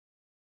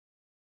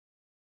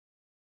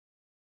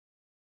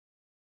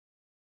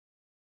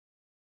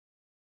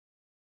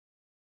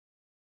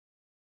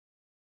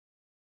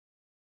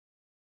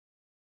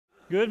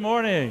Good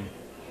morning.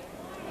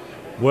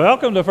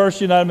 Welcome to First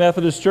United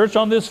Methodist Church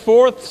on this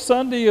fourth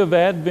Sunday of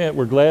Advent.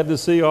 We're glad to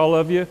see all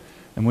of you,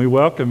 and we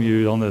welcome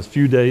you on this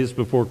few days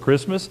before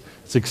Christmas.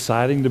 It's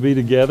exciting to be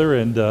together,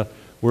 and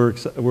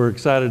we're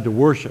excited to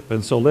worship.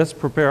 And so let's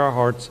prepare our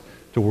hearts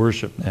to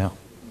worship now.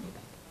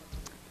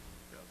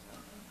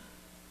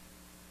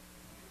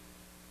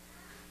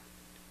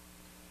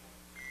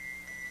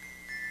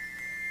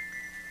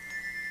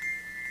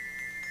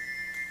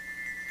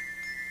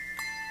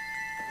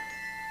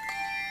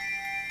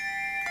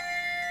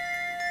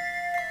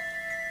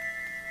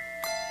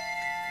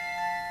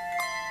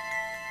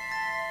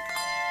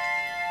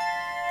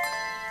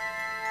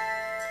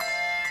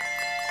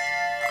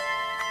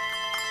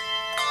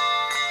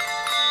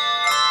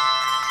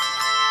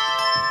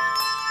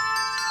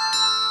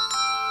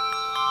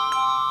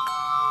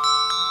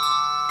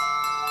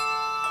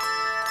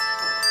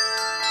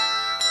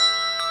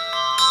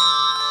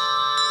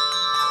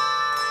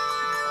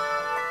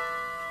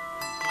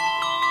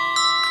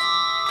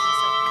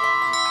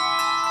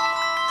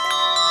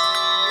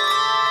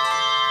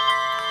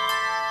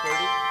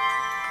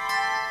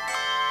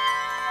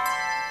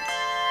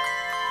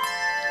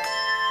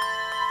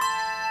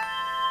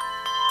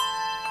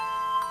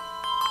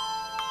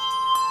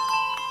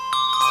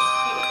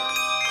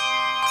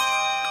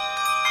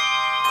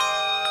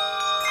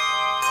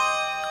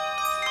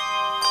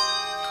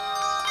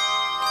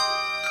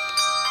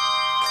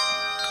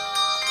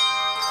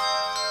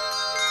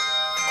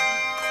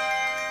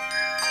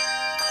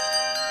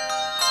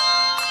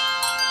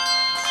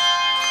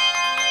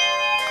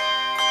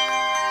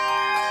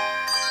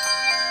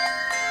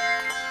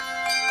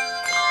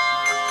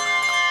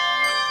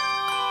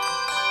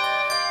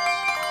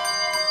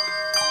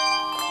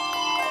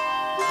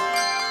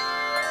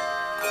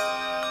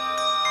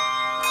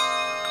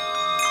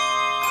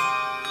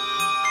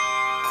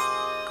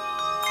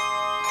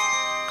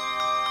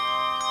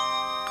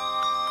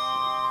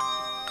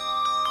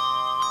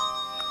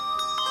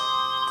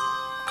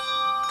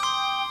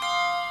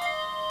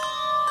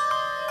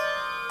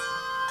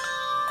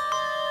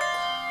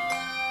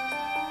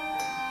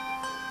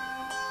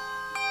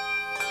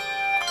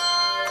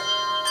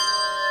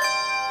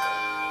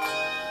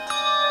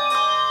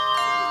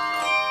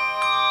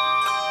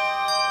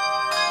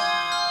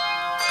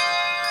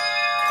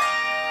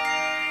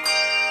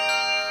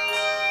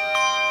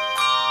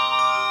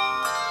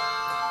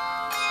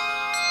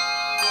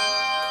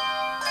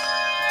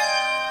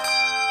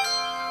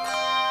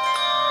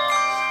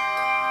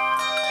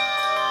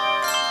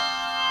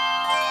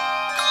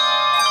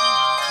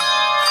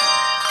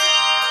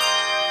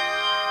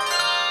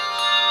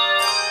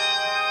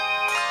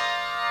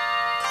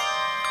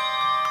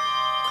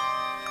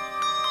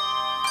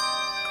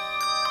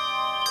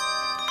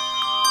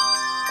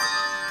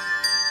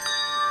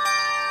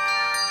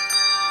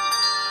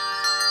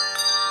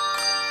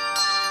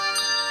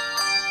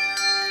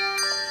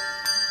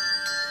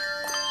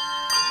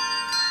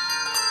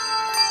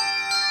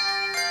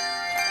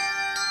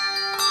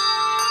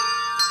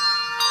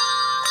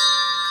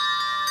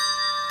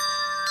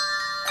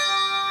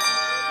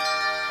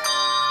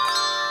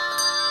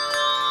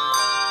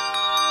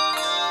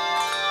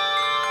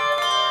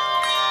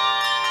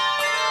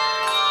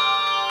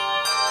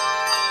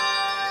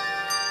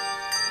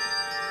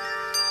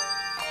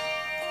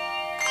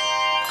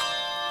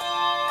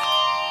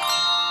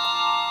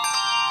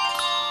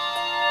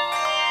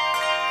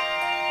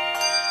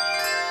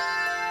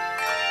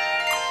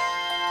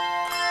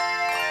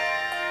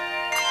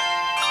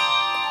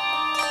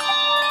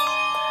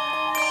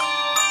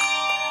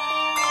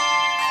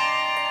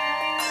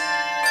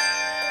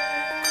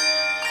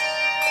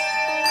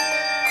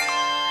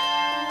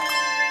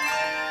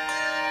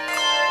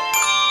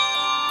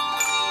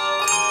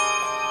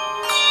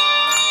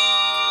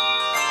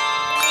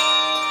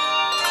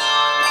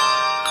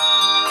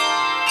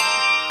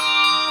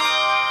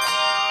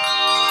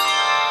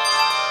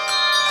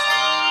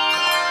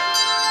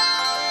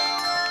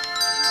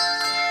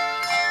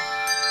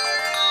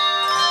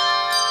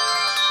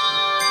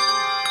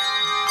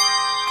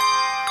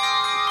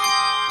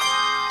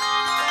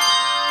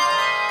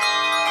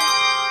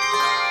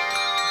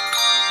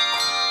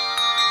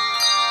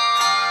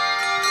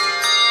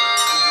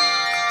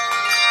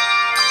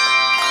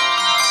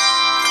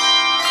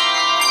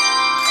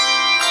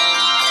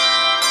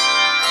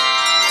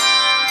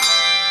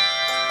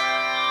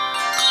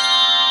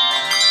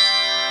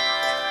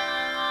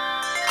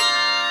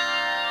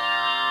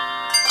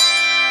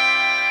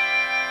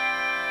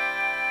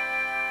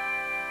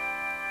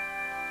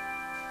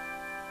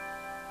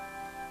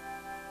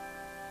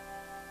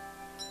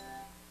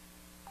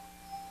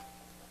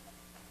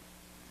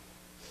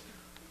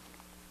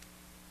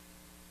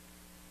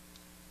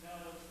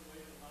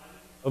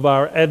 Of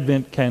our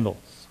Advent candles.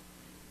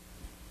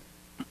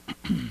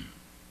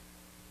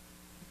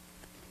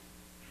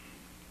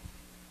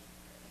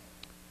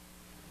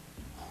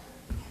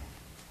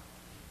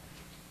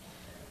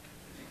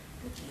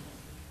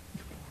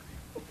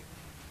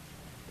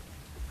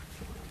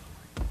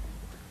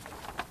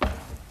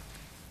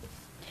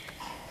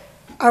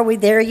 Are we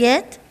there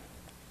yet?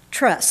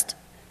 Trust.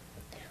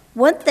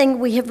 One thing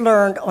we have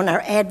learned on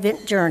our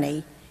Advent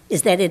journey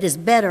is that it is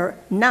better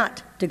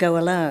not to go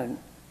alone.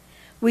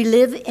 We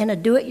live in a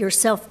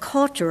do-it-yourself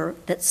culture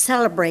that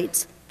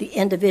celebrates the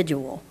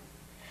individual.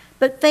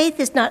 But faith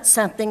is not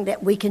something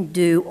that we can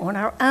do on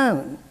our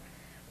own.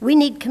 We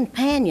need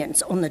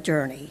companions on the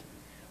journey.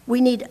 We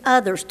need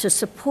others to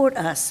support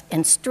us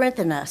and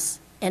strengthen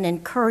us and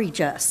encourage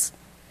us.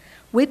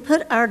 We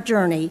put our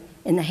journey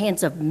in the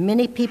hands of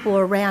many people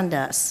around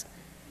us,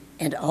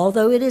 and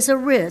although it is a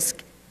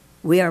risk,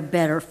 we are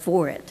better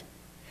for it.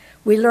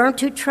 We learn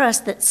to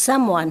trust that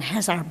someone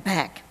has our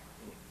back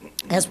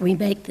as we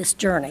make this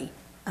journey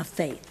of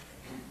faith.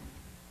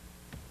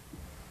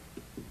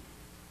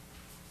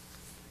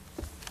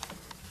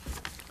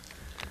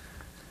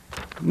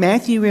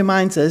 Matthew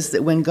reminds us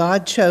that when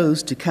God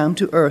chose to come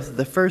to earth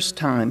the first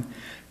time,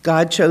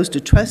 God chose to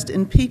trust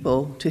in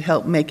people to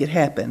help make it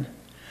happen.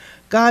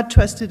 God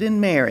trusted in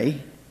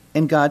Mary,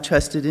 and God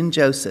trusted in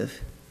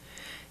Joseph.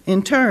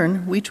 In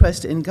turn, we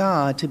trust in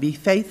God to be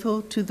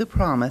faithful to the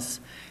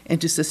promise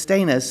and to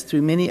sustain us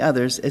through many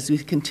others as we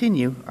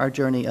continue our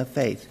journey of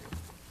faith.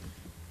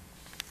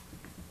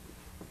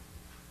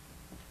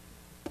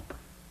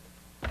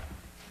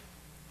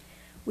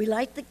 We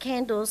light the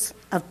candles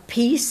of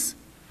peace,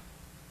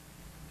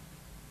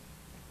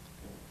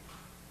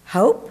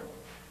 hope,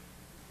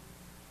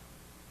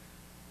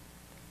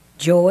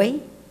 joy,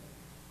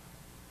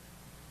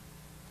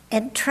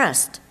 and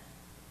trust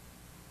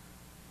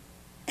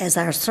as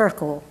our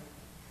circle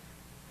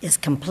is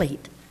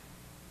complete.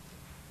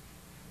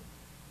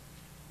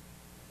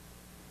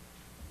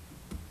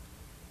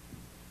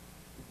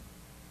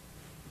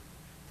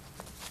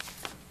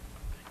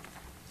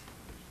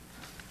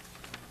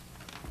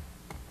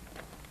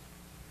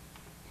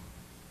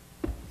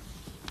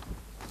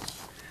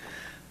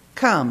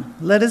 Come,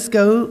 let us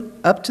go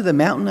up to the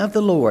mountain of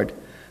the Lord,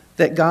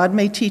 that God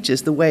may teach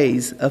us the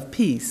ways of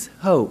peace,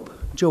 hope,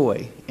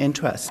 joy, and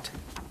trust.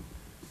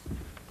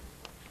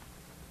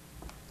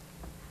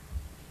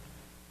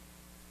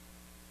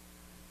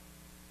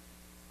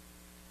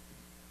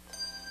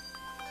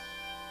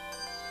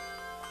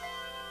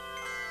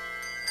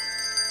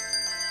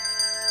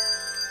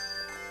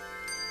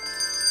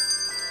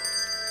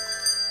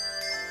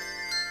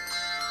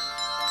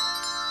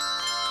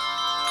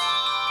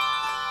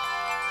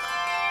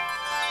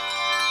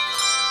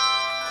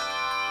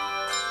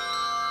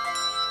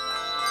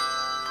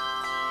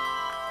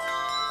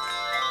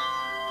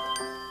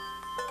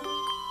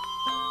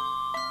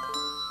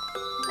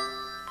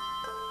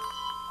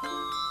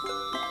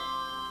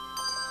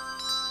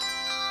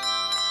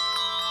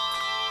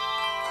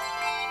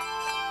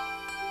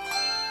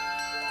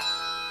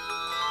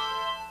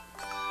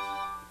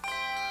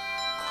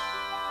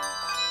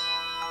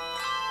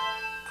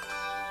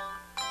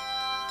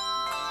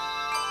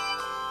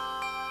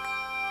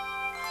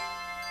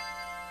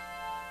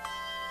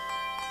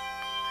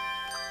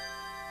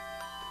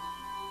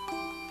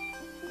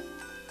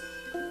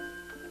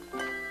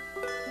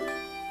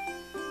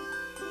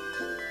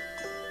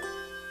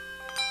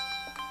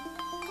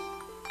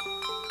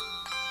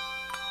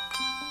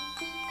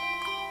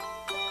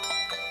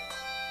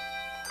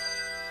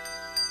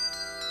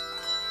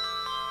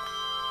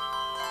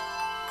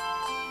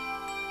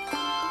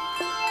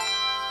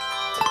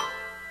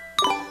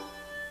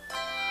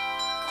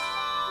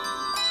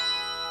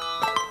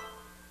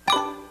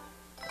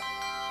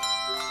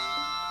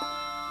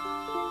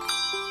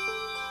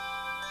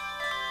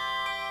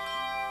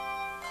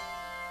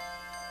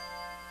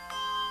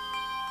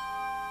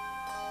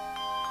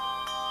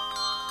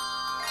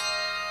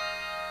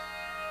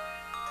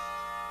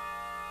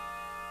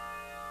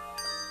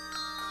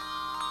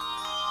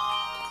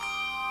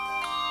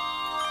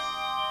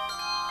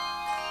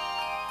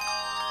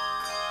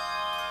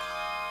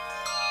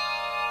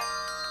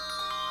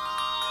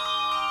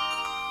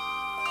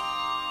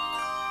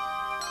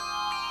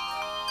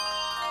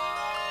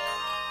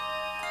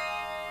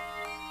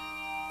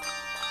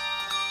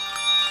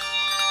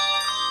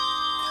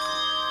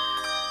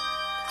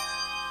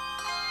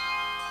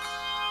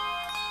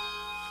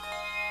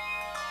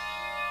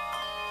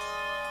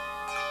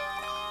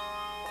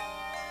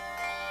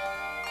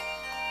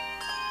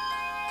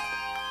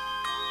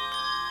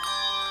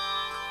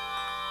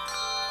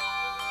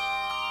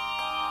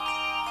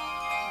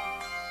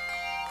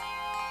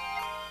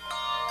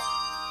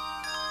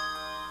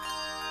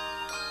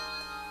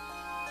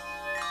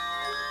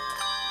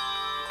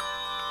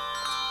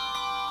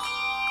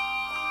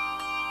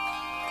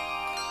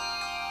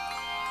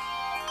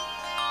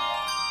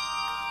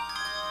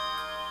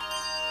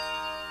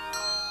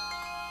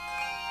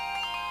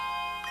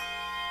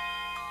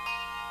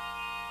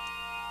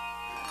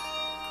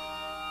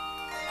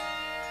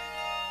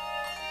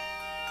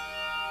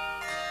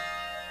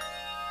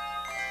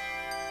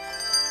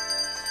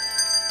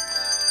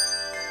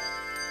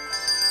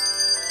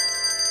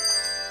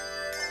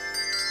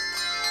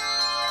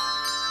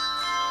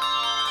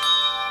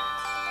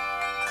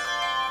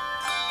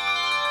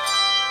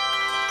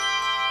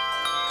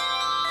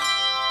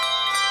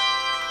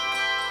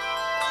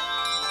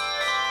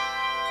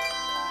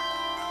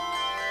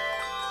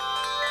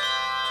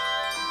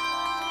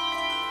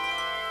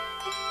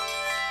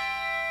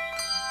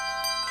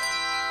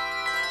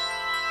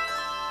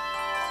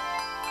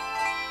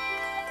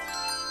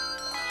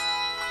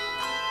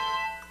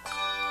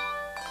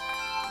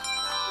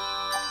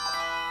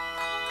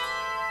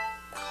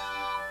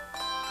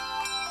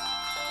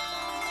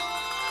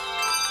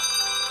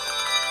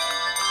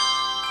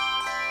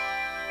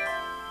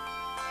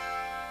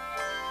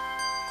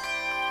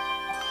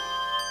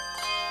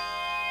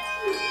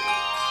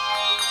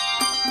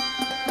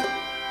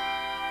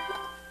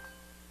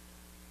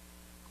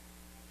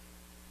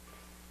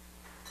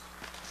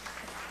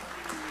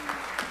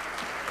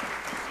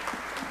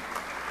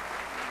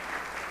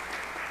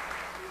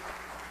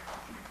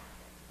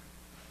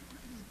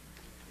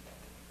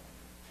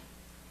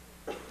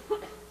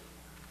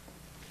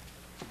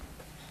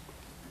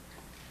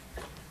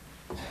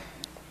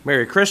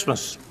 Merry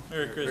Christmas.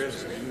 Merry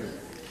Christmas.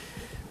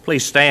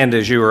 Please stand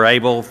as you are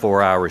able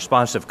for our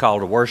responsive call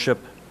to worship,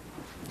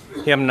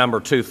 hymn number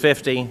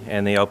 250,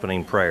 and the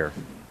opening prayer.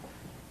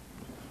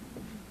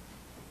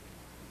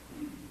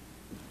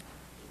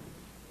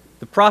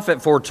 The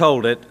prophet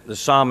foretold it, the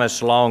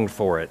psalmist longed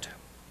for it.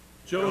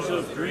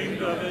 Joseph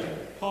dreamed of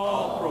it,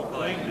 Paul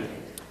proclaimed it.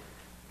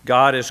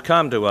 God has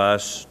come to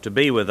us, to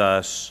be with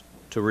us,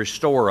 to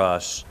restore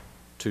us,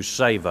 to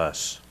save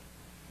us.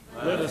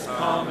 Let us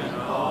come in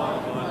awe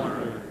and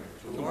wonder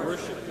to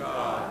worship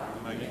God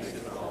who makes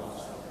it all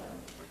so.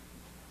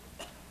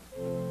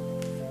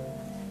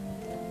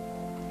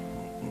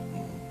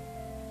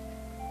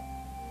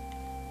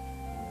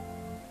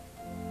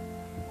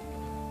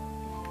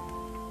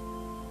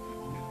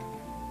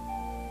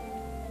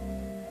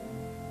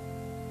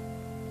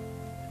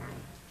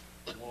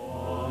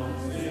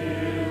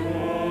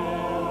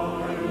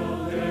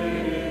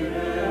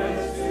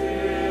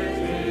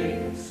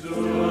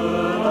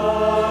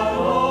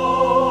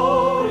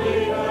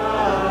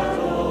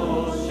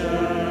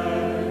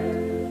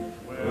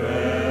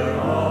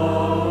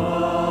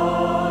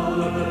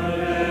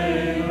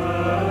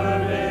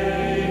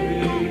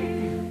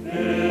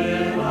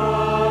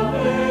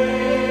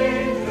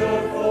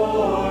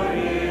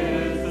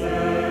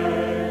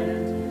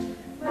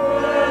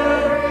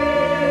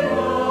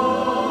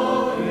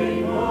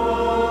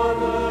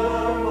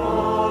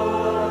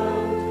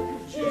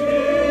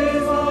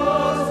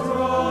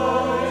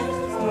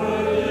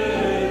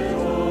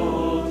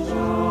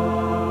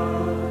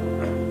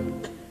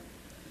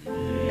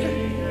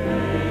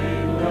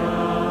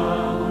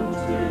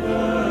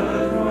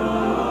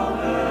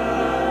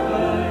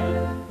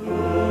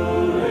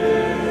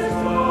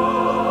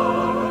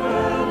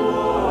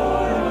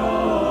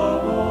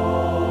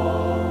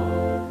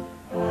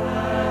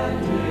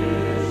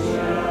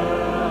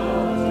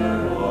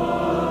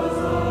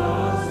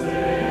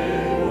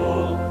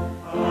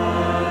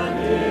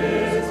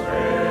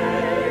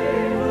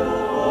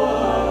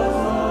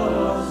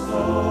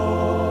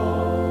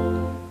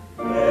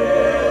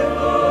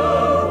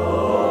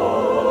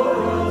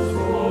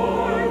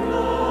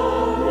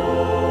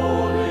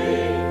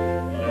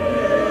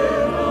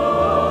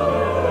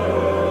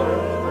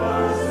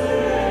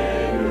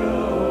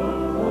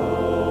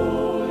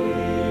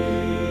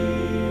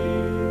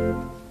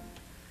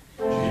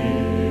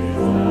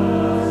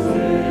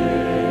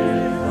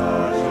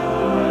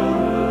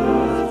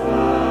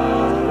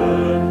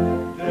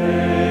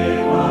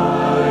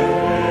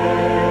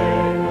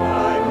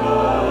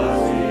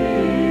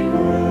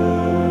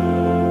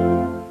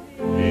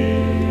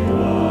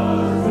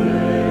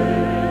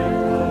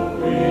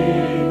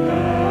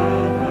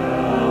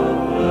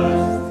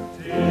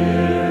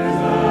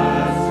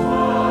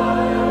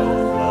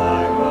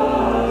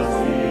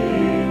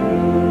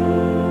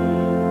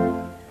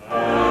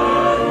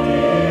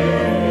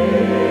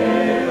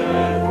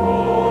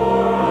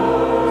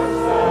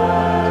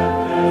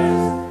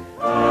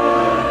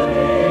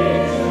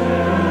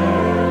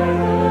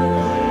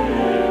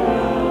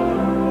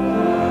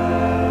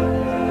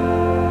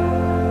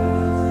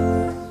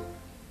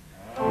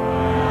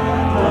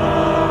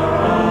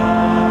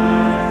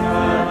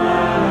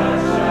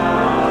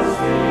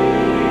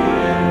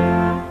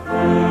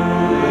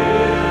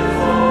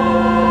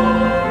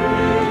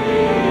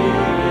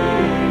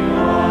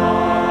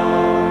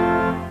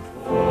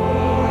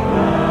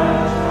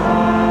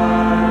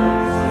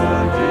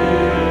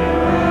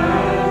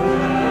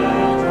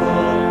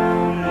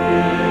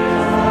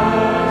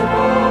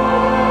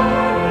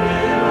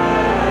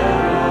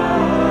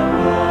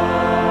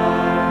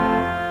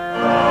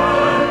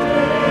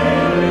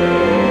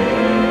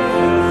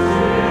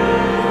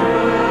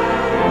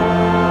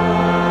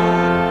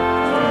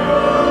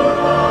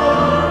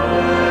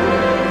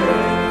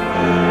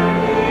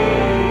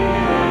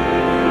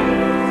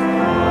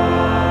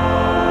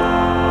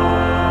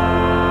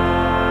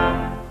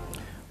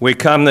 We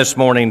come this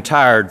morning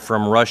tired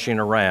from rushing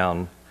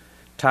around,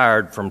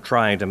 tired from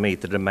trying to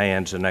meet the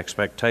demands and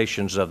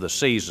expectations of the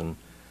season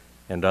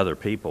and other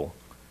people.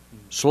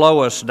 Slow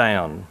us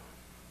down.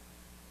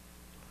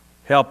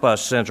 Help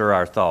us center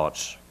our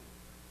thoughts.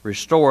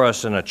 Restore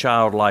us in a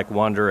childlike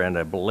wonder and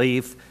a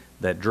belief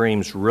that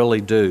dreams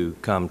really do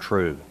come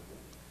true.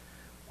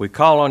 We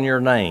call on your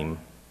name.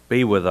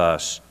 Be with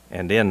us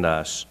and in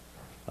us.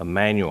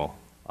 Emmanuel.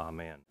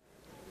 Amen.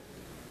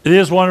 It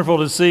is wonderful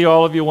to see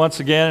all of you once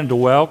again and to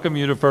welcome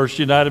you to First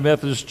United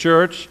Methodist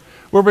Church,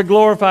 where we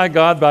glorify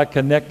God by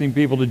connecting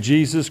people to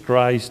Jesus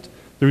Christ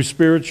through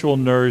spiritual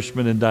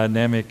nourishment and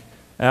dynamic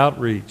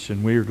outreach.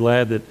 And we are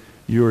glad that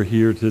you are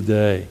here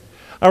today.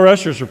 Our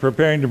ushers are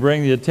preparing to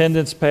bring the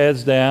attendance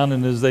pads down,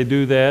 and as they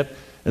do that,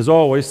 as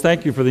always,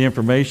 thank you for the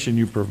information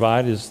you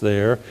provide us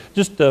there.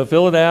 Just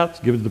fill it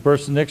out, give it to the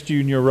person next to you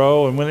in your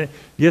row, and when it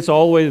gets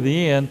all the way to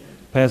the end,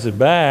 pass it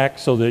back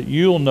so that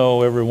you'll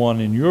know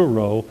everyone in your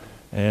row,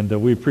 and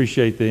we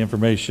appreciate the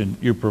information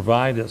you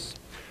provide us.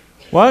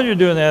 While you're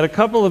doing that, a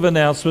couple of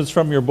announcements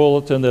from your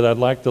bulletin that I'd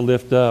like to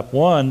lift up.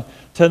 One,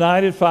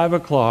 tonight at 5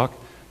 o'clock,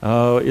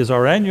 is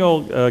our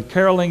annual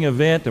caroling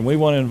event, and we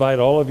want to invite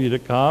all of you to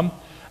come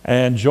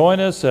and join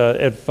us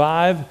at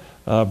 5.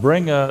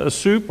 Bring a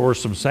soup or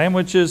some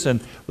sandwiches, and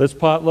let's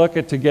potluck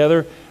it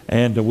together,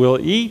 and we'll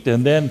eat,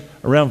 and then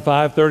around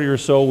 5:30 or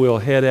so we'll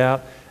head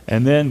out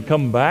and then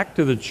come back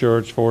to the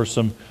church for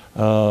some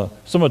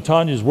of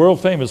Tanya's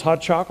world-famous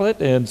hot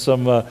chocolate and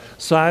some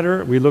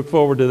cider. We look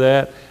forward to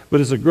that. But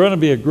it's going to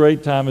be a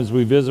great time as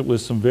we visit with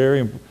some very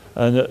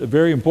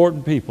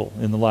important people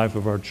in the life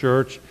of our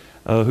church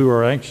who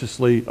are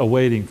anxiously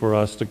awaiting for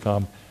us to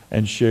come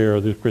and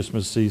share the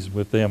Christmas season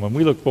with them. And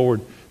we look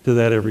forward to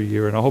that every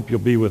year, and I hope you'll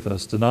be with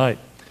us tonight.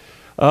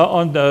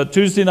 On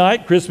Tuesday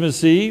night,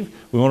 Christmas Eve,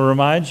 we want to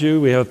remind you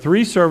we have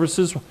 3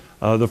 services.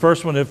 The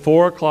first one at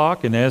 4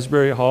 o'clock in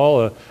Asbury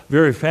Hall, a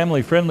very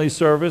family-friendly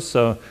service,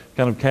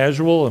 kind of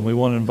casual, and we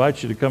want to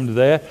invite you to come to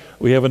that.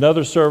 We have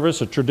another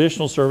service, a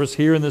traditional service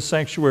here in the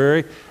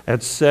sanctuary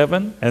at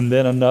 7, and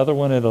then another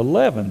one at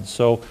 11.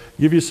 So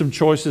give you some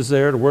choices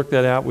there to work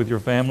that out with your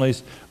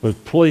families.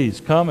 But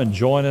please come and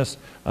join us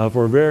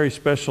for a very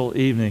special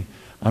evening.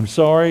 I'm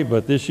sorry,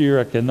 but this year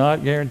I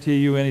cannot guarantee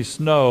you any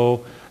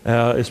snow,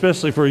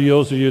 especially for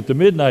those of you at the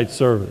midnight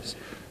service.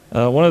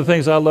 One of the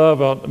things I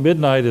love about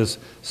midnight is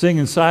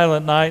singing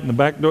Silent Night, and the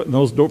back door, and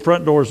those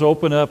front doors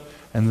open up,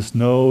 and the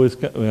snow is.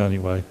 Well,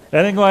 anyway,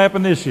 that ain't gonna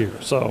happen this year.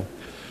 So,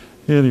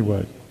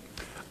 anyway,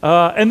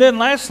 and then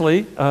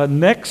lastly,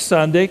 next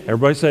Sunday,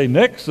 everybody say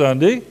next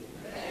Sunday,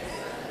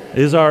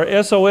 is our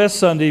SOS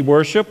Sunday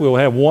worship. We'll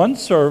have one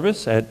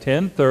service at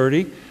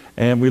 10:30,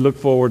 and we look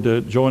forward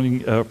to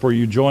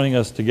joining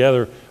us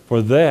together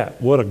for that.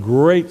 What a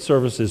great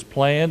service is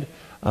planned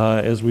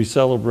as we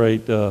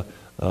celebrate. The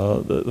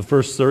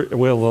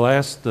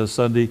last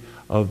Sunday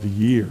of the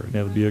year, and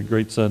it'll be a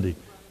great Sunday.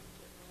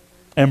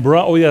 And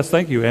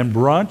thank you. And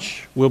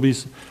brunch will be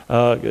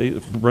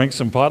bring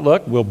some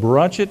potluck. We'll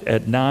brunch it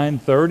at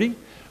 9:30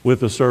 with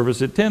the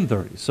service at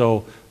 10:30.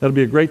 So that'll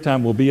be a great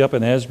time. We'll be up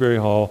in Asbury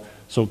Hall.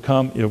 So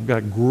come. We've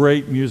got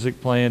great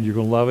music planned. You're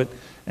gonna love it,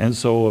 and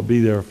so we'll be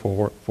there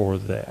for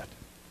that.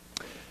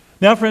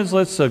 Now, friends,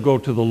 let's go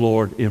to the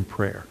Lord in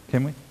prayer.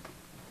 Can we?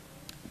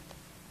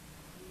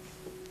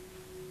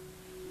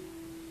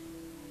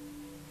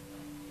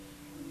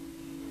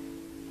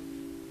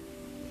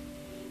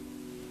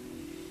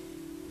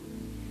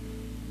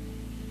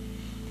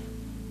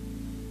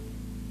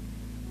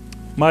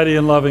 Mighty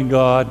and loving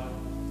God,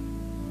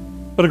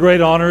 what a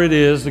great honor it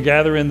is to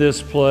gather in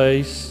this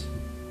place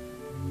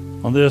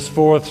on this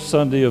 4th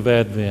Sunday of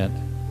Advent.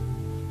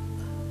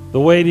 The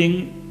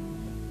waiting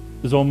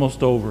is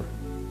almost over.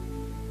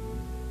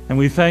 And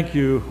we thank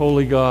you,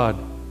 Holy God,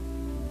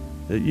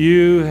 that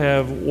you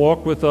have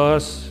walked with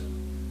us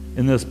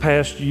in this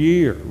past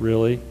year,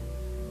 really.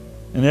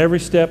 And every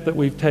step that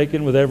we've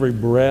taken, with every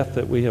breath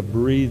that we have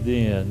breathed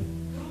in,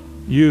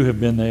 you have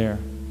been there.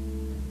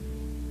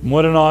 And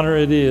what an honor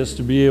it is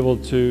to be able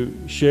to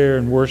share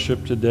and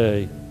worship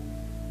today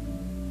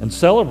and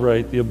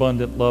celebrate the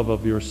abundant love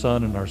of your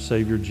Son and our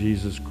Savior,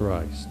 Jesus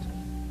Christ.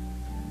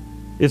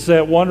 It's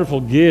that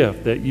wonderful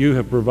gift that you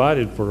have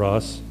provided for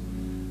us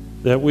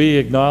that we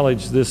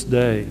acknowledge this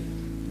day.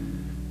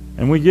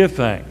 And we give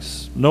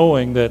thanks,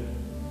 knowing that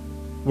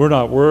we're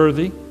not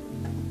worthy,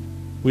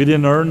 we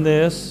didn't earn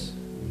this,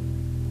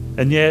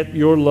 and yet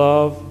your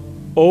love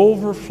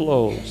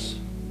overflows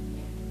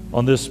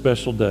on this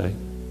special day.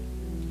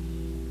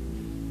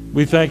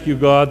 We thank you,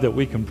 God, that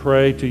we can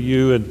pray to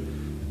you,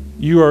 and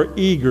you are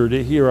eager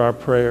to hear our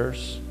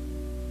prayers.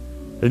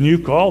 And you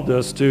called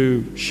us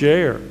to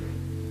share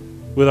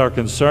with our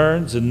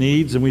concerns and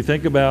needs, and we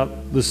think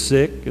about the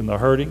sick and the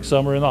hurting.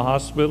 Some are in the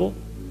hospital.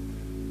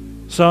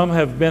 Some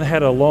have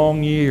had a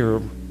long year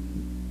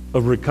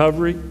of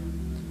recovery,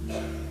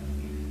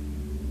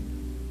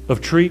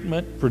 of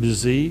treatment for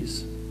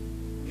disease,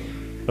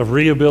 of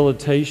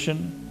rehabilitation.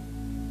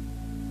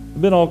 There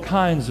have been all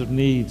kinds of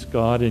needs,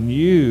 God, and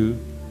you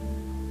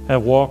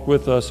have walked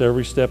with us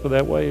every step of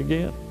that way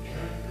again.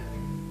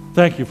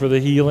 Thank you for the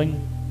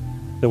healing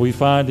that we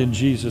find in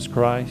Jesus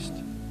Christ.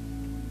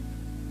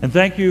 And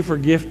thank you for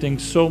gifting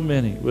so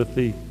many with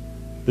the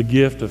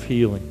gift of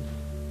healing.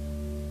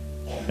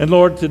 And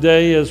Lord,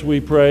 today as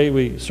we pray,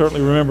 we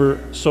certainly remember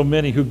so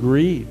many who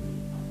grieve.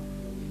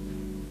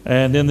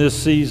 And in this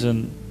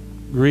season,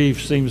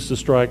 grief seems to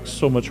strike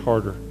so much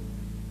harder.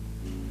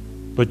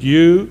 But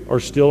you are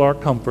still our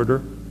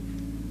comforter.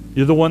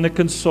 You're the one that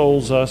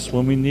consoles us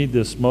when we need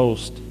this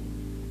most.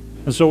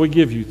 And so we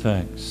give you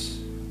thanks.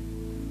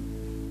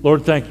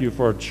 Lord, thank you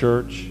for our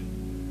church.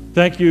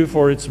 Thank you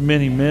for its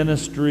many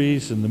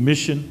ministries and the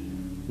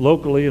mission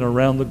locally and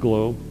around the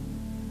globe,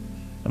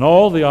 and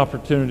all the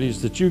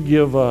opportunities that you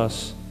give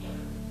us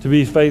to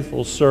be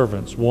faithful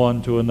servants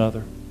one to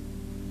another.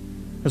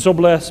 And so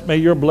may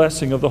your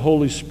blessing of the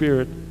Holy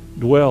Spirit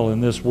dwell in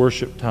this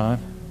worship time.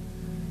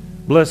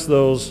 Bless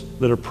those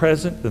that are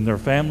present and their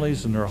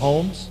families and their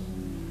homes.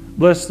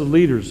 Bless the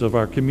leaders of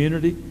our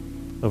community,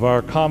 of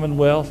our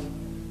commonwealth,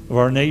 of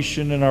our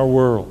nation and our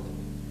world.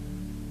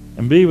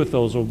 And be with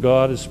those, oh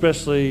God,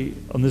 especially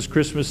on this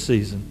Christmas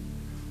season,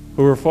 who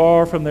who are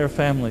far from their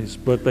families,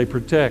 but they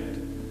protect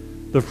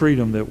the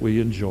freedom that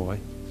we enjoy.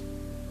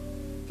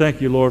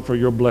 Thank you, Lord, for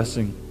your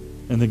blessing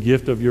and the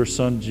gift of your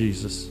Son,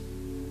 Jesus.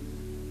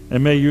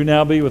 And may you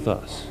now be with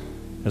us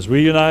as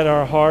we unite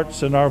our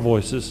hearts and our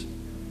voices,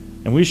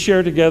 and we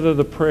share together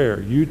the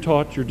prayer you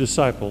taught your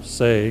disciples,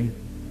 saying,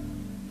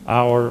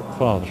 Our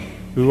Father,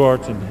 who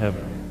art in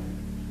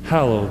heaven,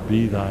 hallowed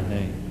be thy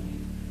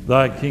name.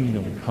 Thy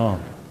kingdom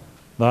come,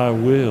 thy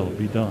will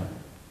be done,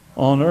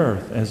 on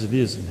earth as it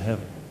is in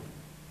heaven.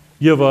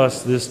 Give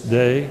us this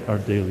day our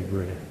daily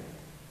bread,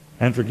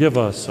 and forgive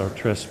us our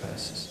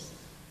trespasses,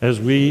 as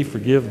we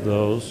forgive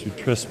those who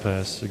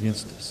trespass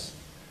against us.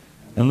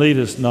 And lead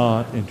us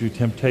not into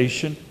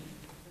temptation,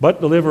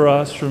 but deliver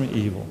us from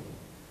evil.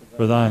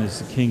 For thine is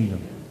the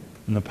kingdom,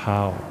 and the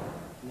power,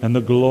 and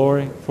the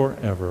glory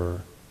forever.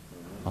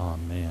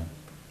 Amen.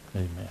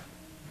 Amen.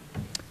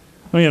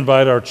 Let me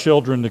invite our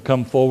children to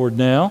come forward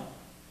now.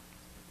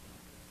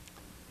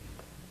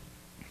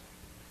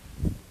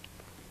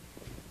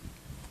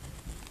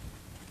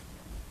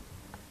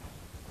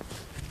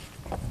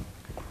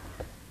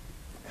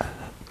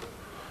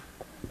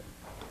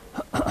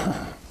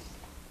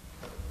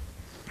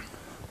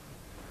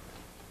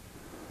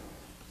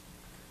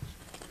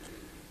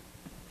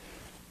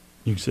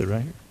 You can sit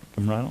right here.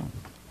 Come right on.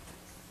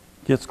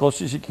 Get as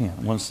close as you can.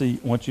 I want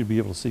you to be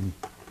able to see me.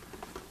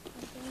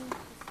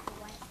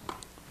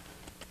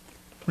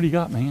 What do you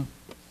got, man?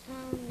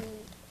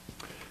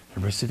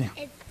 Everybody sit down.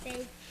 It's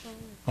faithful.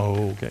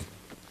 Oh, okay.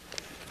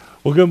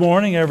 Well, good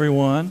morning,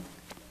 everyone.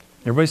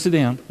 Everybody sit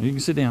down. You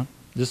can sit down.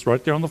 Just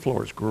right there on the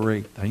floor. It's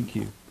great. Thank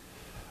you.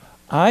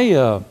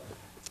 I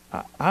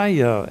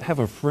have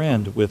a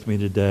friend with me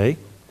today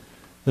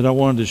that I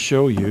wanted to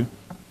show you.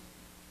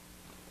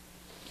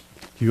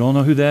 Do you all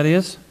know who that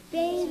is?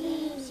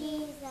 Baby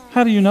Jesus.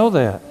 How do you know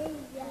that?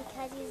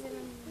 Because he's in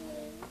a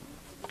manger.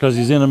 Because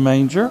he's in a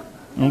manger?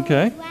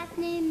 Okay. His last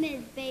name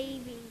is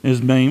Baby.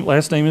 His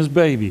last name is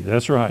Baby.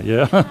 That's right,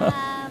 yeah.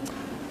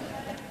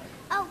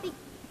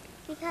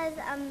 Because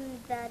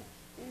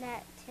the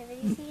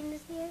nativity scene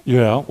is here.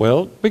 Yeah,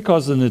 well,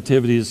 because the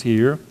nativity is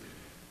here.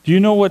 Do you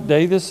know what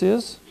day this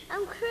is?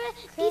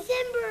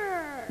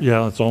 December.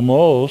 Yeah, it's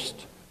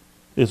almost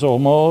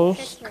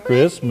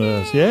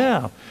Christmas.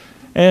 Yeah.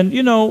 And,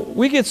 you know,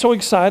 we get so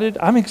excited.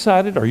 I'm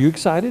excited. Are you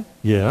excited?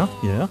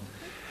 Yeah.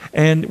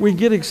 And we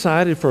get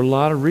excited for a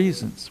lot of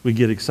reasons. We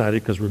get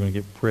excited because we're going to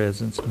get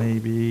presents,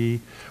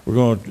 maybe. We're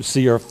going to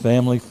see our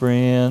family,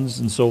 friends,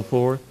 and so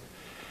forth.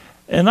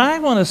 And I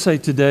want to say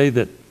today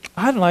that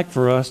I'd like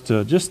for us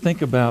to just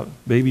think about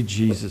baby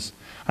Jesus.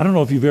 I don't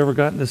know if you've ever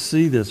gotten to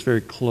see this very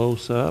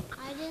close up,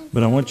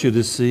 but I want you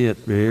to see it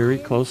very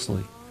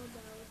closely.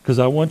 Because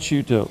I want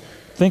you to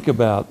think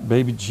about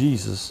baby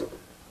Jesus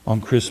on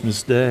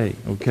Christmas Day,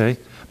 okay?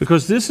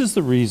 Because this is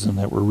the reason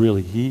that we're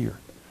really here.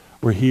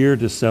 We're here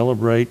to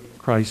celebrate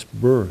Christ's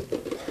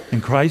birth.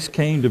 And Christ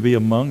came to be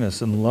among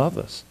us and love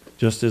us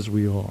just as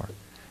we are.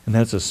 And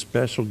that's a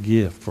special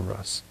gift for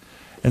us.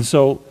 And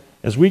so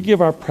as we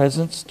give our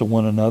presents to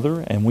one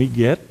another and we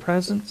get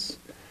presents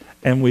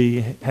and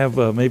we have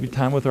maybe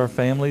time with our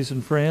families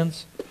and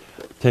friends,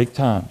 take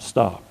time,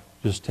 stop,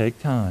 just take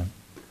time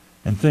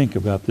and think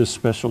about this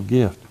special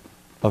gift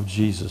of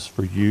Jesus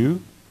for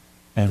you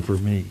and for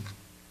me.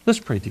 Let's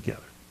pray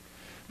together.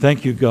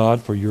 Thank you,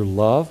 God, for your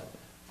love,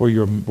 for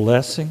your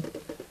blessing,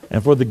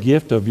 and for the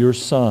gift of your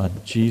Son,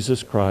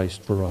 Jesus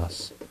Christ, for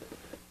us.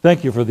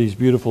 Thank you for these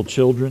beautiful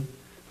children,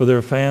 for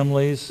their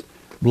families.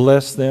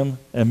 Bless them,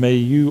 and may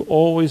you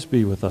always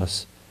be with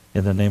us.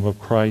 In the name of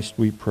Christ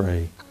we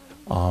pray.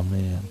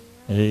 Amen.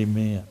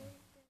 Amen.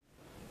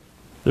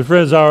 The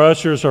friends, our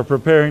ushers are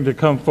preparing to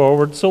come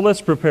forward, so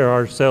let's prepare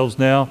ourselves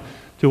now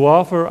to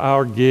offer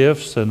our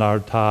gifts and our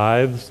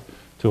tithes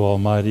to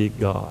Almighty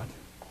God.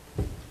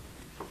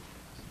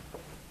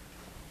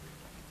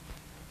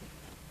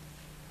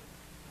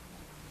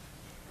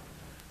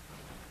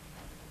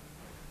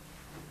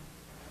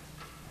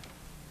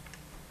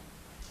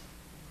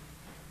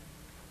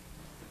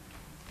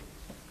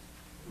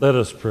 Let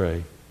us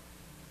pray.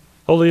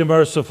 Holy and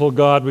merciful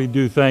God, we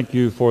do thank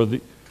you for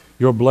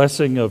your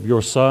blessing of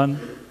your Son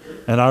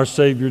and our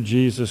Savior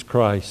Jesus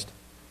Christ.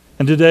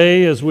 And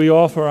today, as we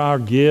offer our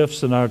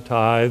gifts and our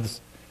tithes,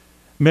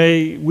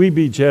 may we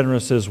be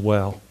generous as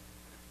well,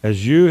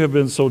 as you have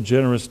been so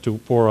generous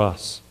for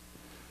us.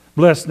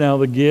 Bless now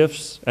the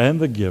gifts and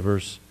the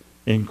givers.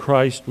 In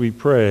Christ we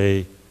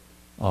pray.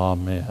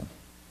 Amen.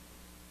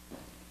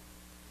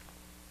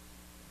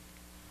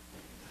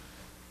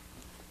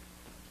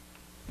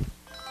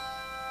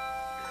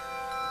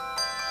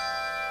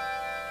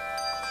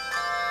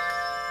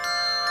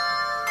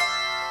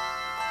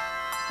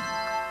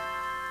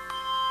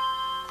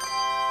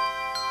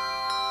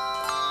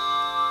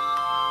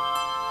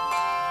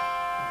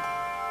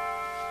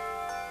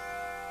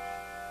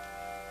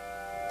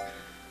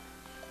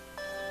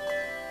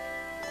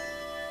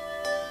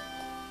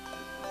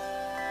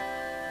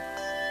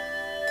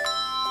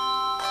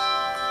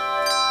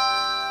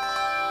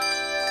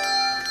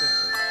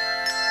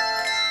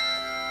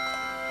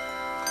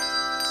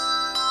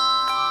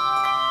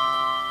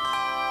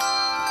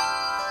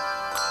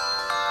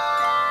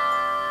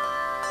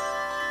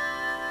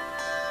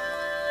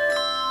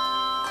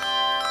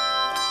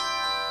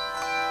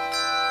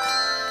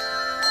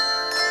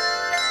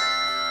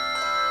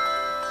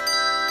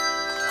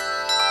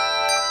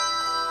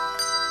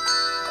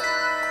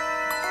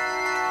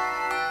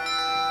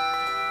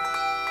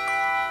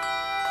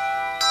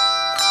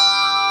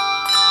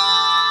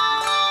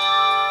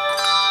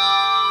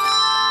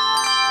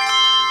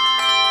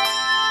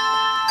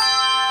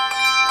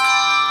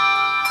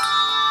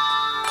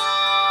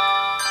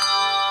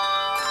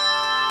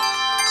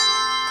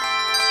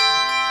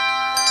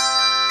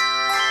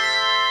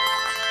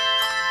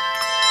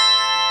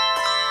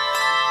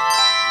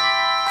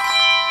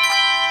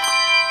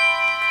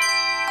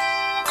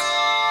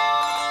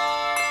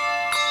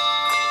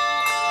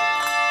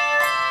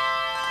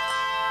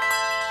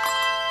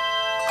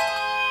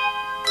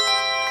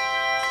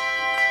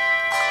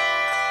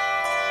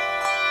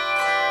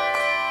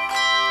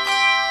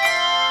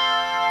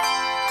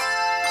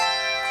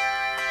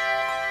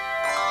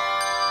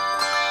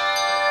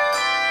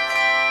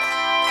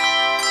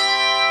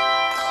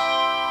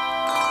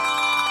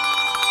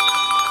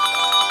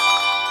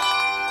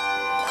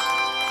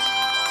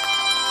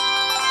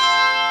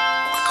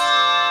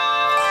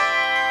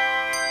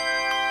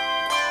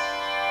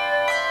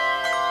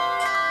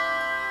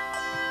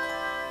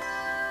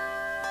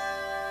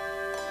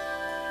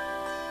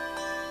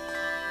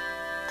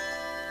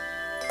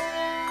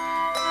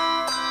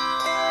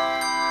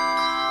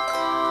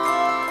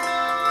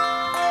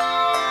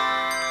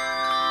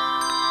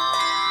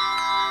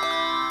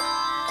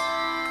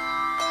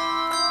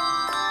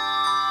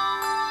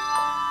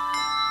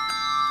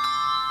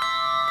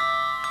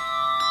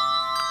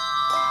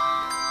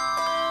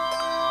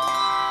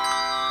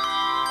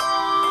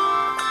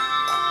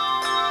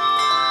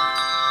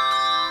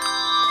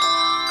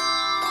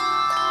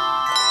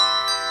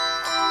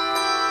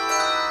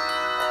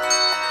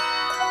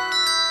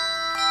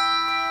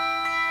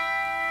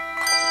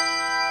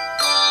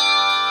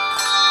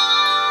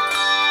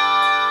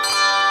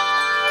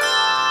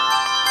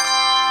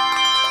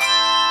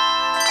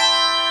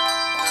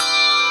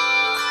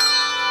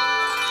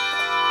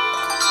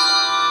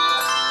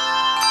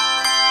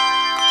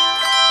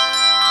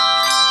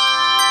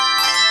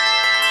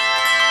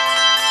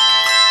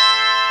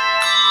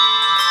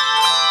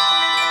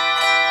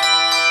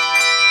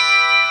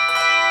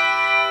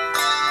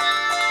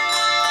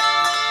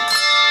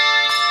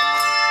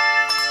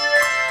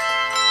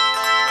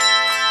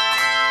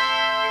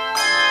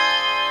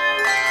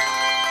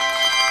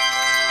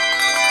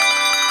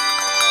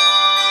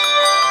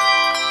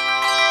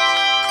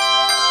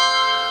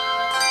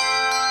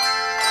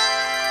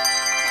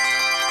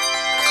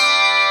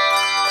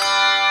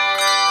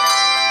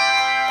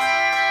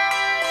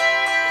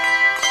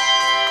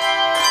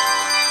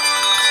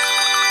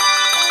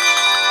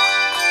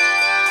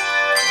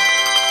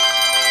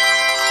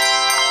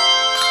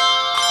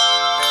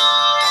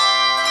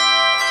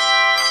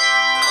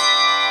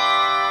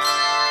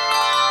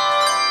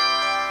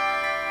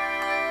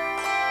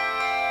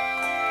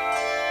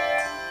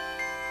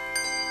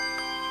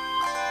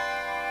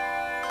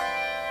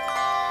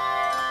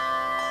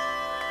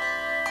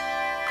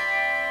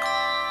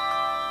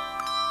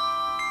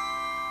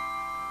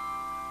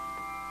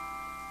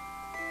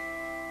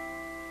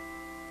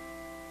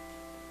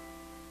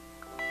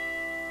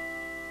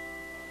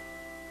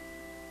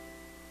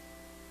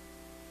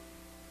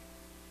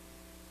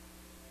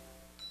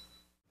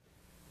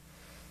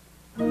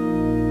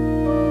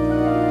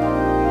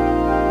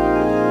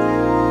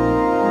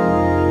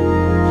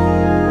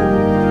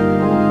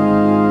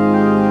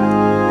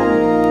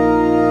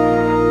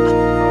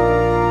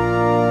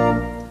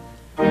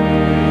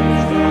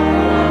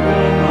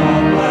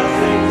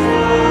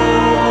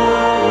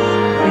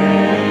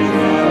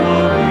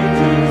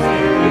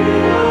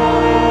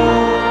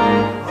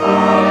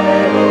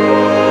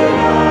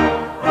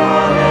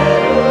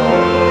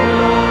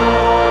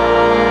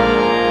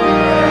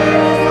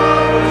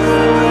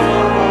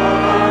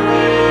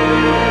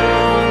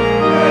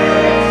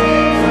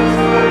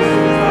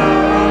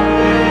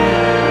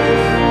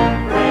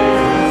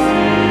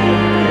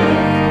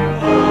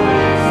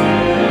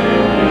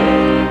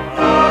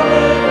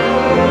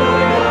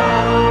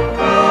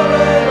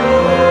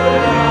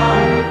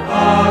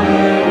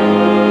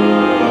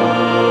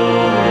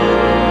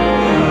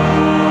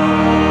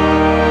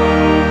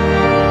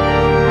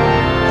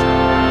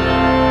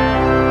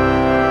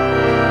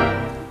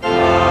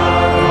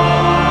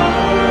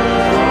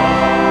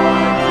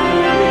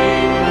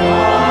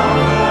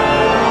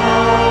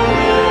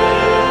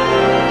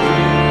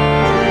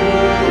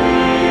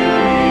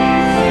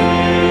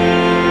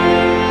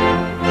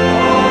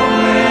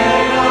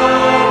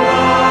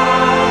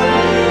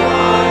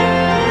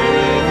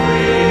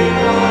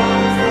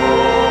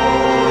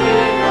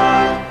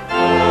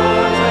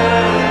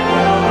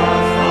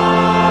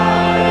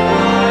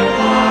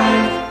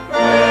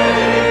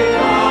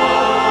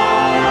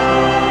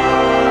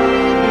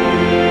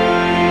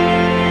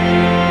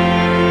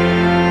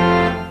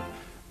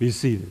 Be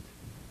seated.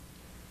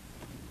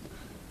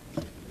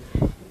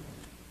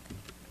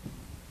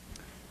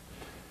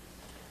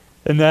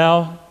 And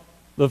now,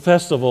 the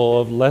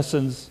festival of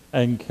lessons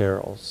and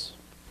carols.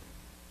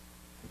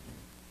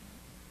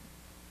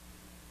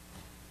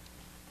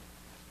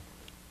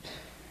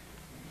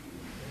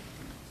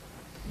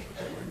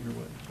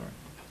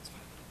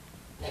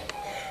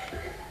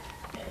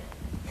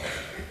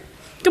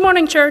 Good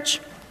morning,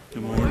 church.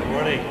 Good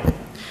morning.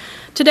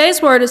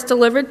 Today's word is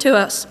delivered to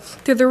us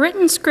through the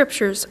written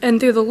scriptures and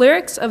through the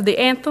lyrics of the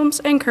anthems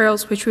and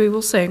carols which we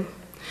will sing.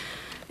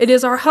 It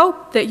is our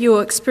hope that you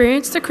will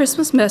experience the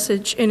Christmas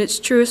message in its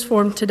truest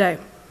form today.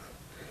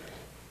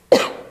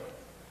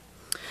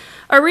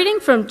 A reading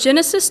from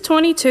Genesis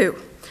 22,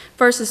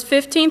 verses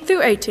 15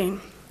 through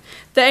 18.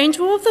 The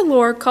angel of the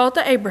Lord called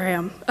to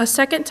Abraham a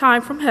second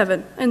time from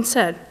heaven and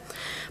said,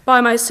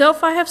 "By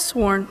myself I have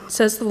sworn,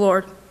 says the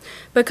Lord,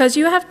 because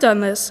you have done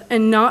this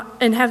and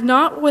have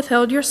not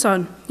withheld your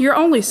son, your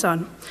only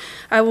son,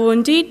 I will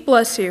indeed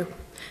bless you,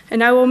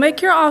 and I will make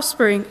your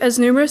offspring as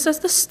numerous as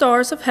the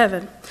stars of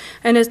heaven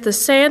and as the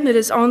sand that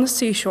is on the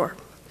seashore.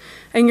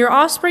 And your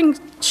offspring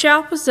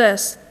shall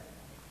possess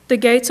the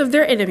gates of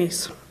their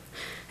enemies.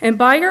 And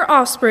by your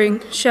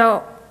offspring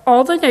shall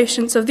all the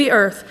nations of the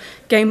earth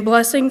gain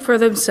blessing for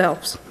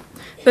themselves,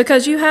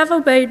 because you have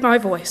obeyed my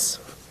voice."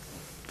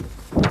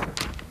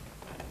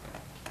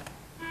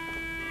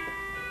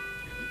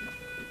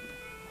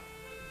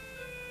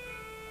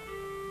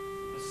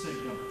 Sing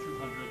number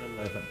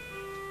 211.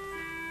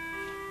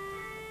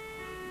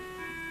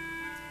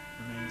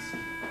 Remain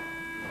seated.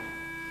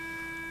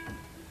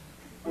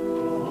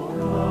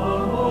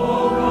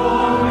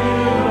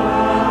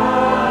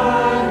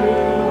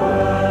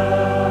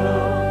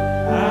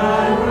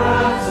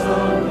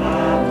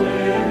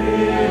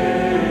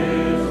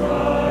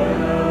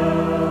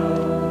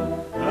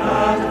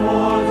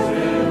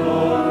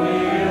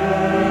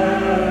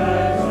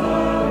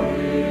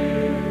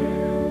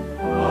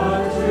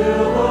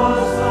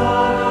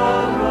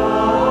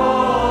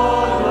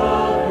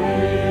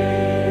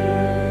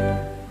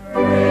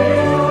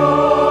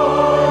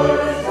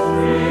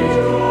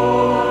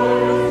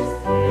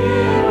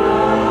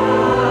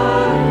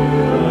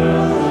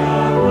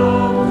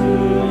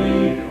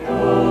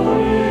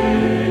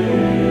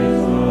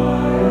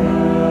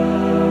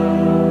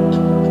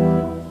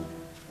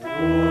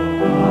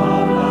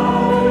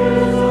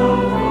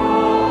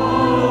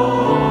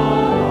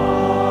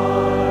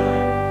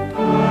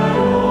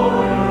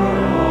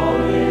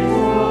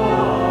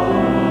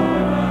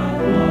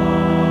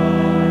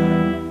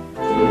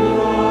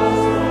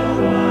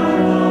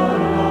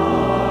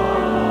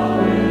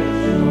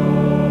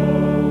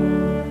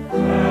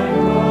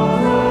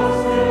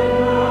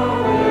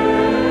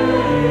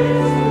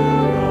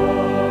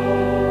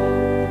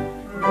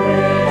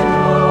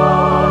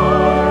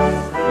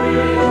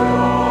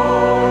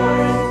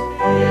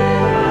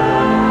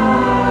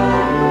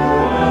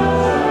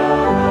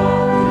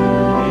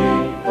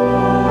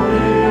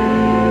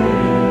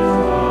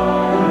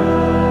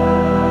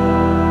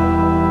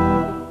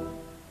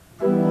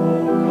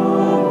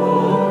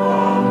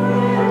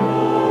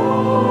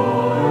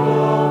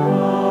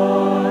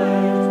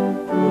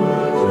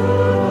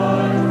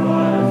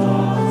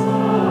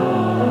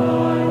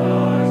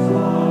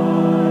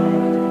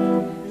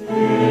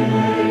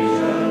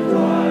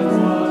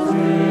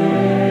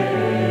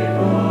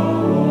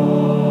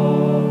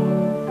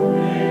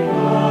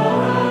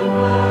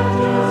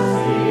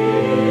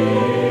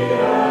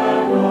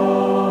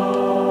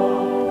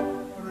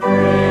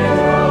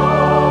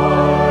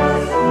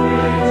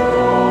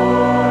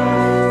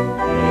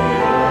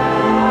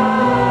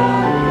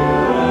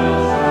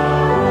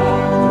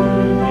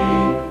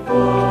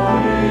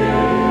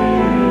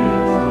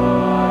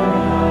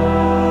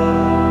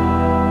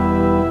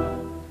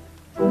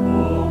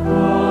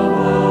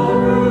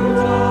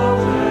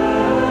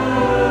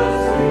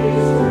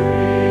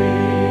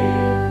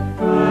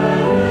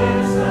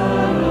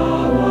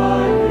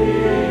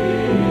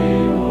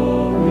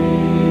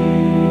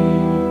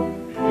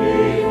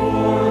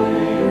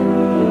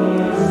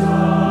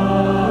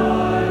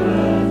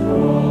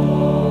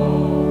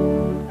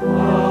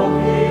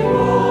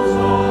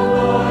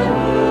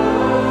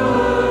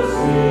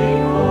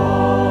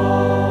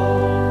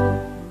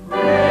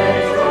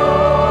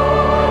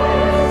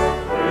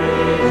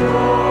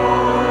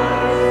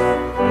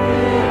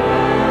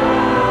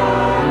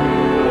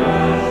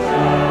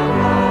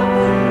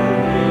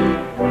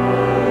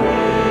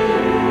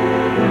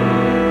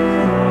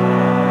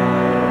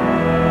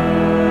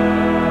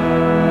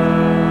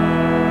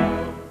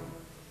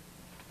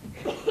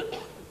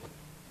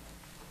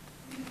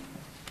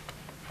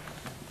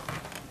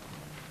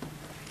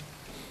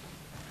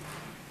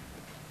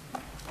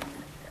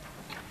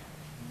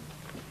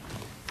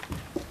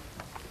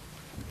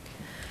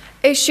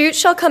 A shoot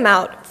shall come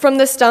out from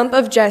the stump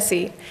of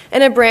Jesse,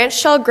 and a branch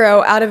shall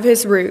grow out of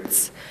his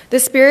roots. The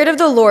Spirit of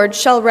the Lord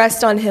shall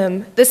rest on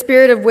him, the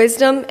Spirit of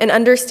wisdom and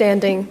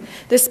understanding,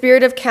 the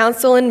Spirit of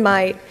counsel and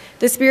might,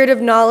 the Spirit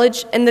of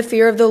knowledge and the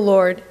fear of the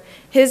Lord.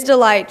 His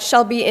delight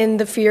shall be in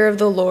the fear of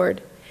the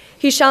Lord.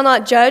 He shall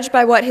not judge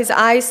by what his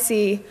eyes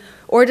see,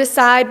 or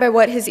decide by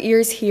what his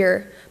ears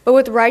hear, but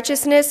with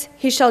righteousness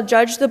he shall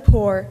judge the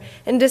poor,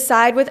 and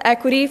decide with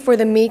equity for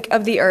the meek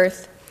of the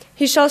earth.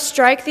 He shall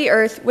strike the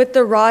earth with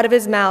the rod of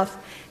his mouth,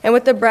 and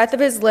with the breath of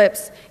his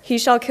lips he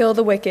shall kill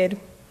the wicked.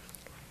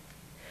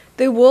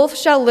 The wolf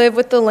shall live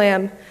with the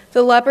lamb,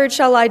 the leopard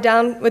shall lie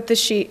down with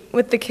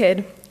the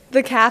kid,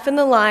 the calf and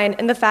the lion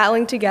and the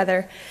fatling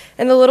together,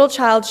 and the little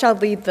child shall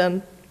lead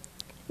them.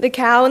 The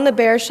cow and the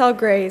bear shall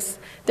graze,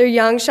 their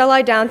young shall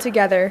lie down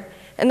together,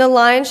 and the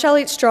lion shall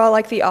eat straw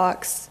like the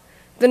ox.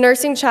 The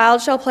nursing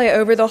child shall play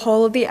over the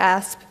hole of the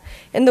asp,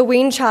 and the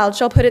weaned child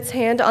shall put its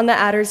hand on the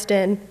adder's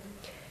den.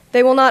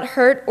 They will not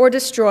hurt or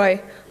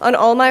destroy on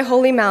all my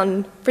holy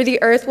mountain, for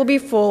the earth will be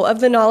full of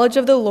the knowledge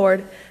of the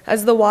Lord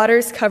as the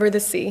waters cover the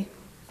sea.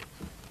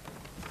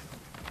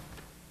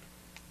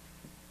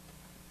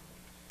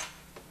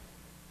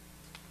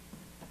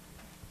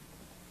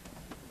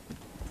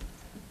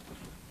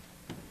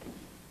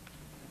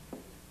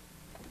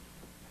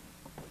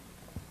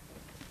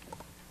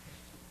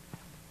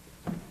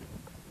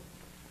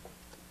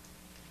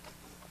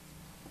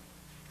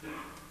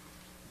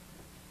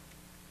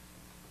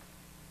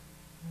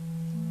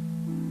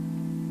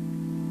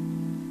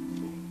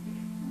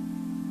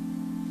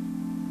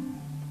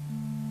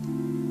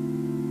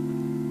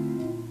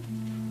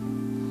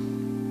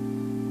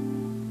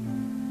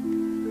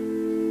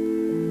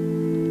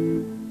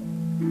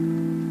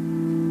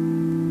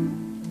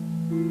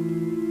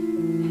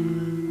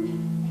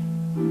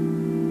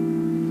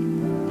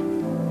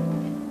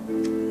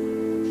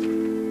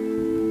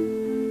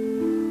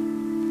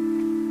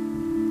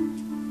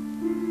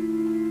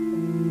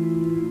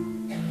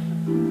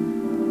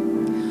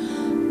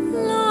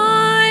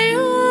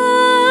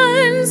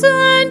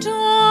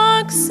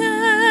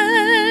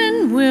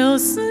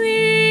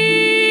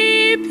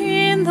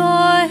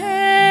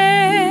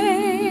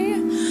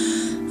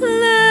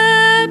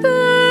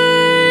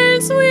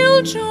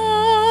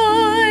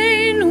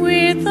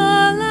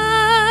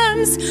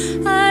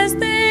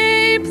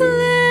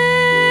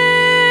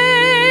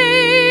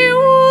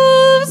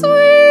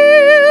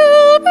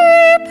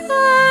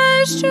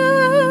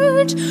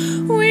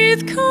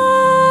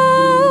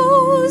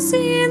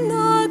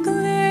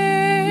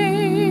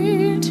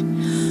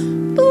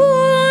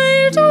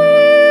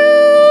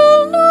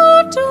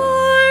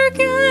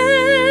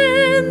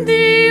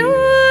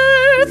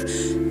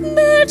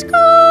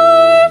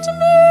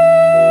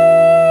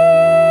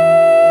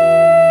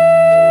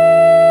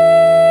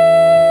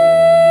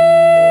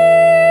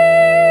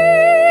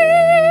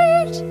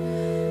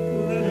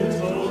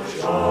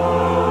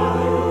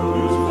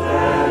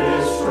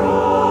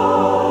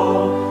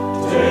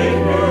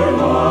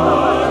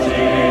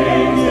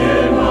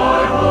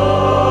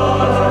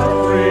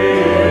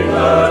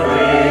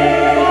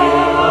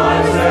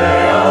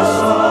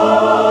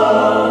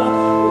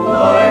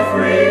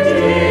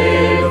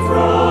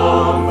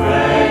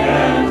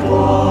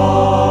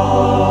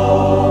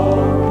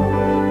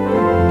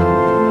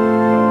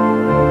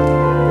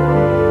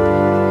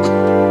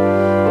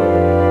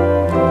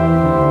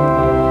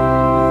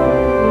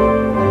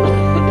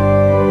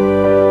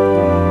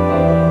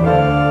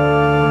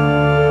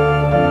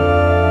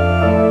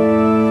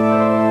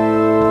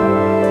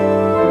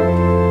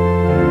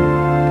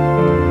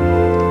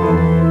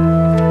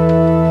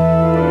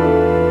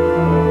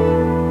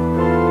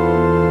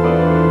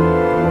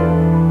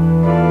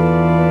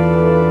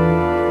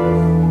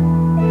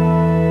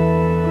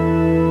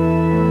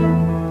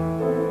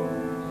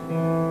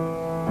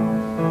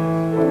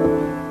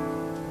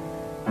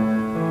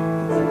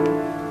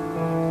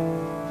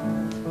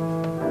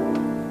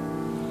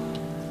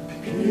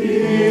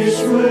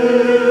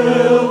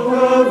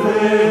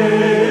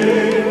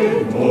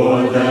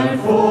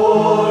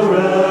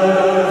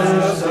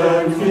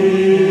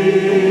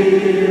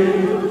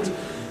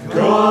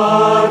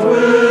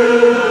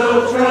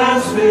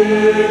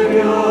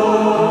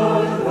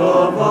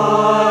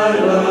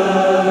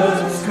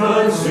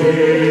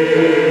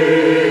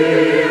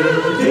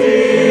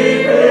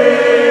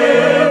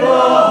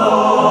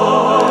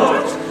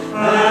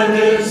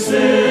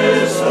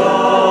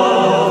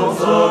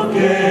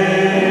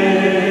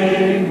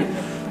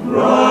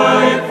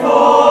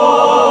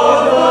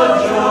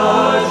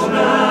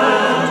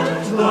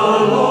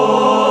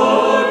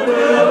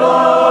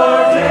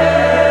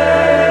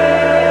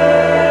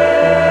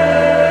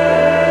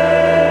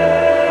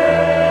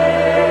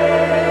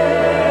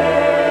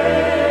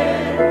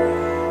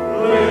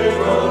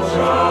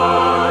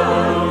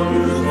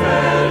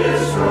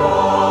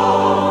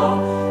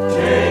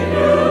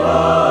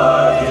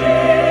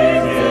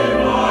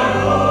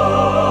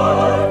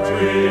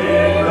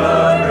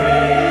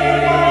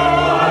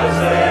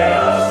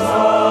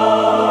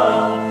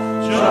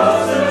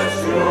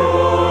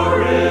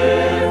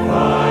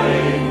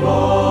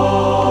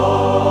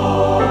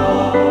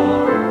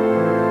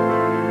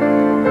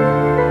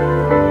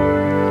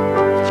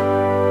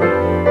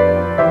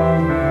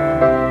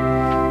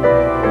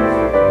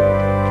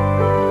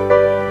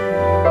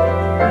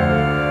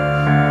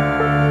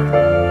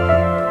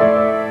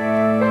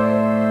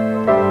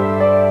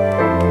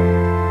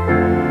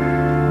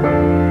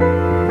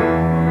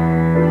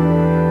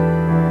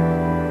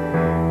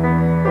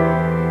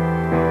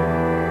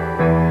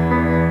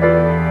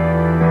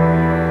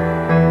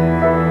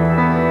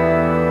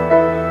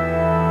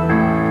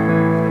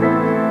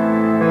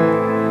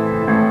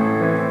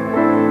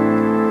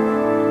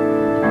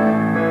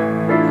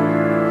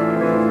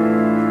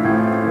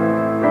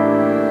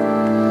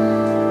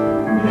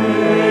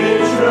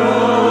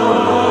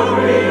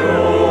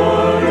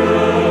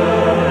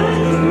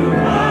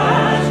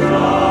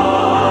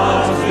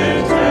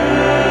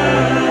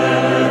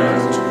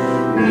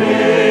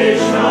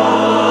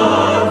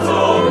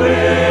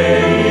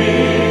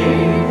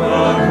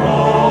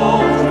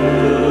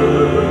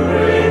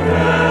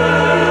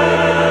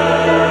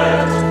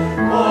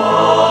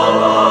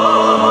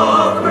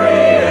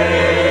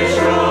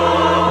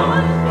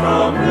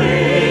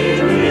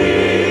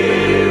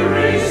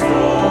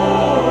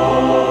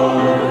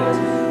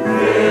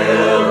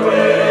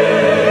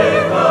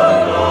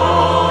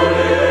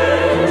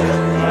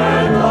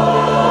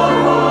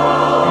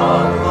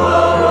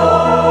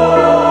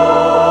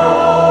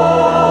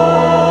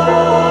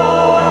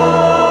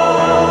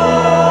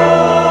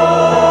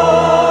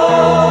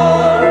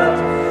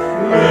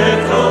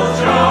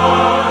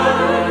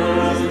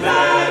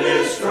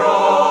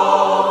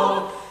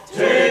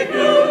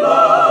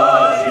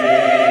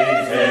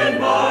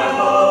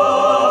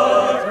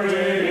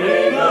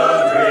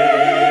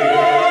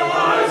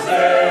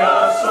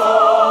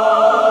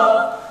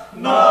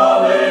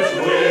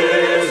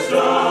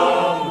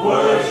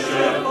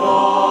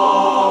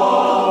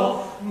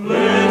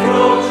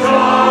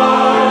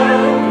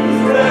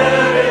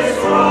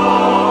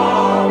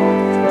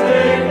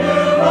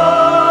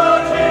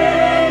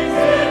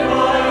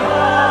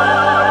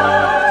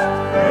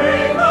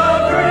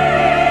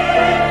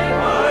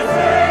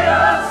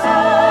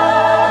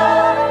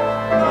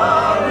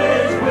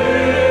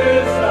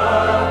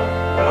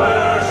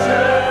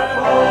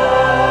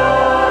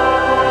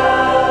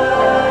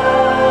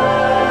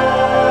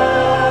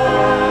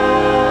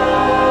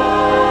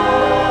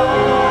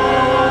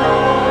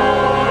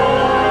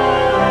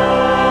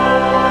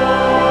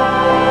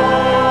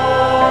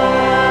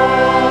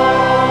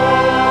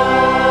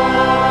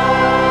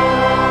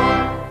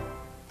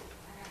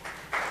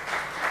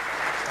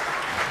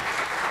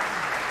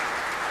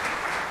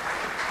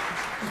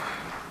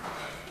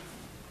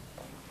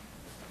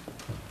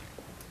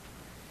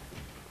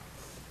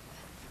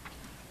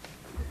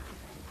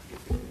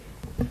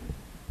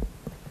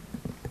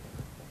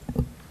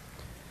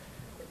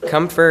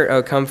 Comfort,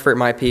 O comfort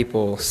my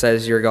people,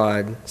 says your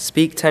God.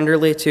 Speak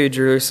tenderly to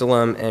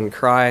Jerusalem and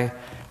cry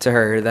to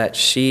her that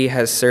she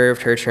has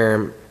served her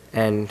term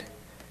and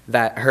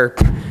that her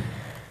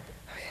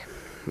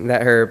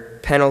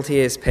penalty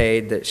is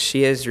paid, that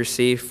she has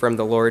received from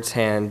the Lord's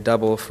hand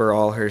double for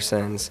all her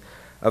sins.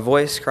 A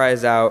voice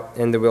cries out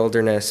in the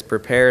wilderness,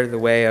 prepare the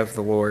way of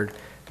the Lord.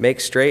 Make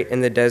straight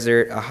in the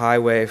desert a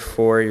highway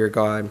for your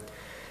God.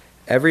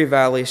 Every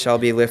valley shall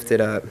be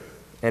lifted up,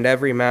 and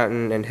every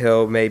mountain and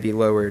hill may be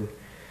lowered.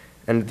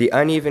 And the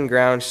uneven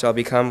ground shall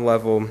become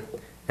level,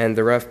 and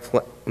the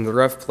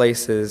rough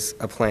places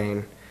a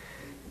plain.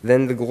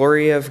 Then the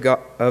glory of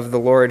the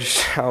Lord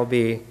shall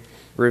be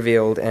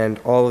revealed, and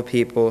all the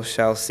people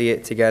shall see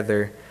it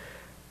together.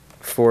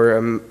 For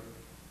a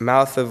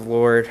mouth of the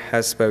Lord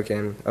has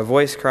spoken. A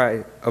voice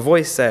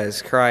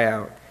says, cry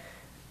out.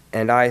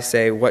 And I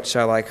say, what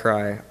shall I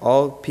cry?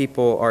 All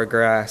people are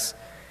grass.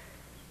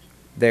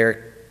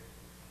 Their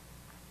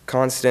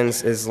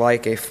constance is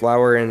like a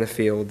flower in the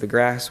field. The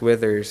grass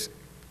withers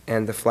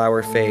and the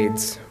flower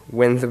fades.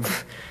 When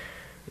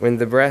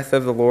the breath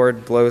of the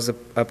Lord blows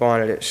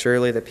upon it,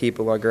 surely the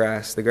people are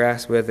grass. The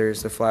grass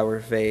withers, the flower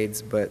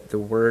fades, but the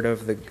word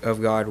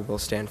of God will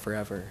stand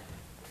forever.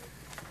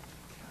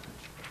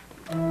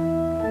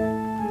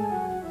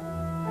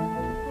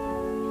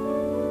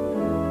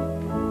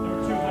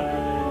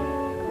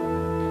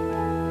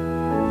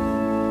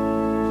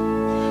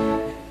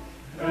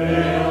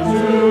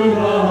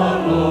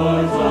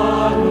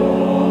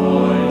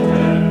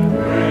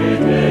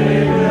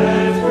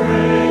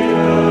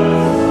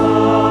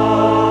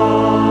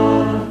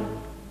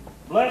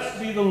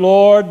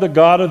 Lord, the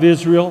God of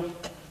Israel,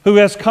 who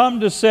has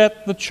come to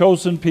set the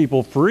chosen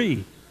people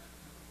free.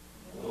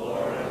 The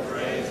Lord has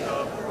raised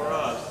up for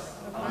us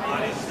a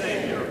mighty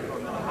Savior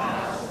from the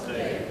house of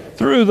David.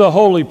 Through the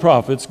holy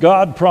prophets,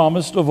 God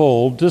promised of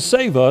old to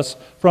save us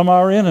from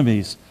our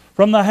enemies,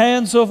 from the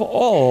hands of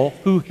all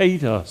who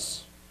hate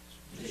us.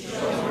 To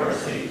show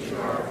mercy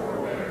to our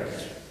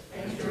forebears,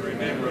 and to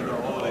remember the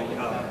holy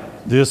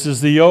covenant. This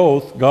is the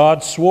oath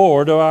God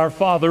swore to our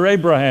father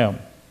Abraham.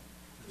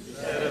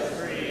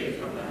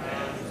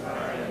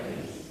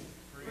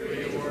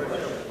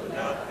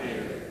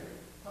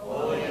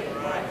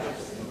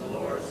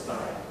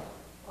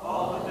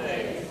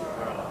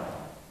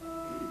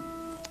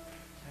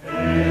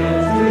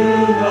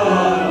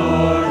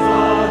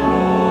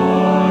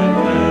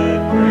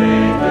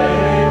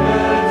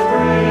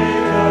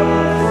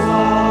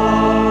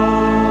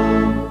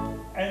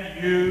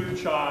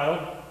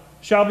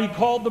 Shall be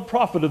called the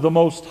prophet of the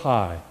Most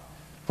High,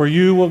 for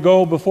you will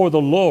go before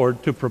the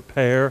Lord to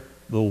prepare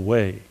the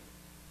way.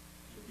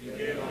 You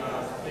give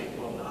God's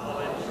people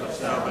knowledge of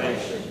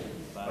salvation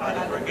by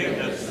the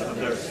forgiveness of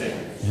their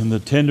sins. In the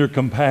tender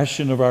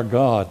compassion of our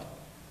God,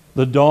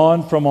 the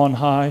dawn from on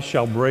high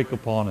shall break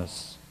upon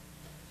us.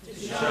 To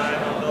shine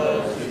on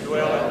those who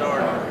dwell in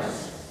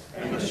darkness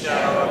and the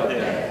shadow of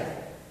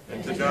death,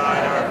 and to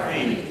guide our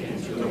feet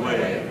into the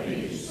way of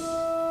peace.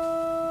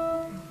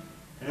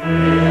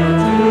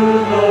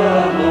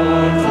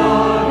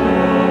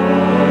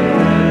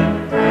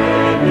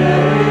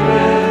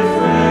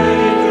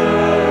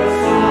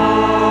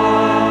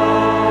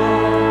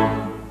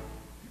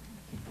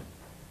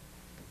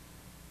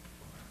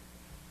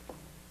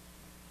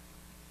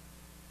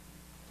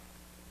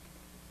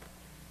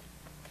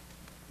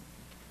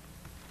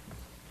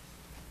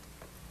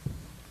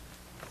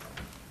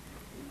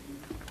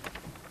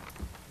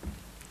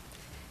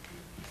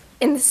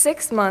 In the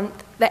 6th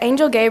month, the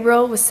angel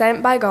Gabriel was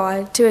sent by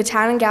God to a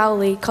town in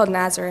Galilee called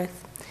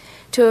Nazareth,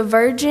 to a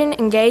virgin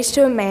engaged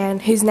to a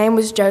man whose name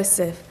was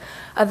Joseph,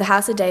 of the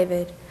house of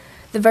David.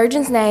 The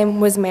virgin's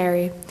name was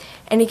Mary,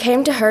 and he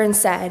came to her and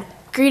said,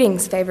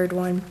 "Greetings, favored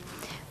one.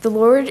 The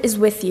Lord is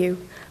with you."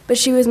 But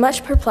she was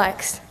much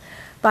perplexed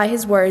by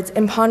his words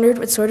and pondered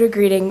what sort of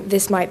greeting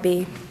this might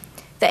be.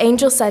 The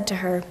angel said to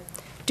her,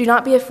 "Do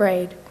not be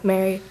afraid,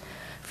 Mary,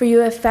 for you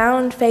have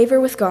found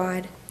favor with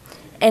God.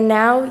 And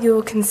now you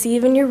will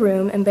conceive in your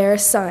womb and bear a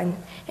son,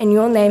 and you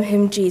will name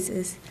him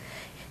Jesus.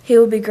 He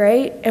will be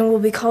great and will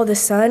be called the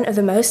Son of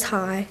the Most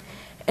High,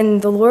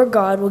 and the Lord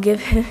God will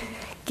give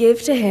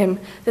to him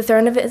the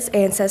throne of his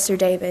ancestor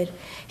David.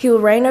 He will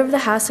reign over the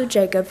house of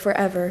Jacob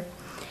forever,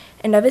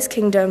 and of his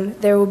kingdom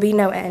there will be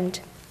no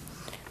end."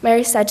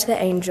 Mary said to the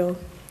angel,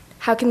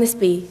 "How can this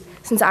be,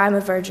 since I am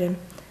a virgin?"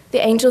 The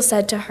angel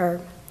said to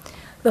her,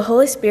 "The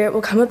Holy Spirit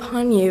will come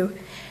upon you,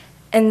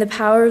 and the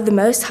power of the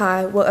Most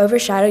High will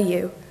overshadow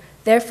you.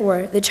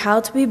 Therefore, the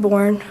child to be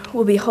born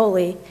will be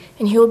holy,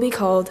 and he will be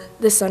called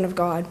the Son of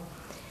God."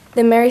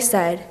 Then Mary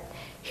said,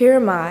 "Here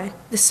am I,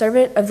 the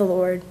servant of the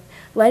Lord.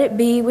 Let it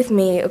be with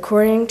me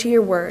according to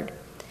your word."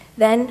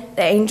 Then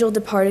the angel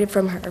departed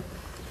from her.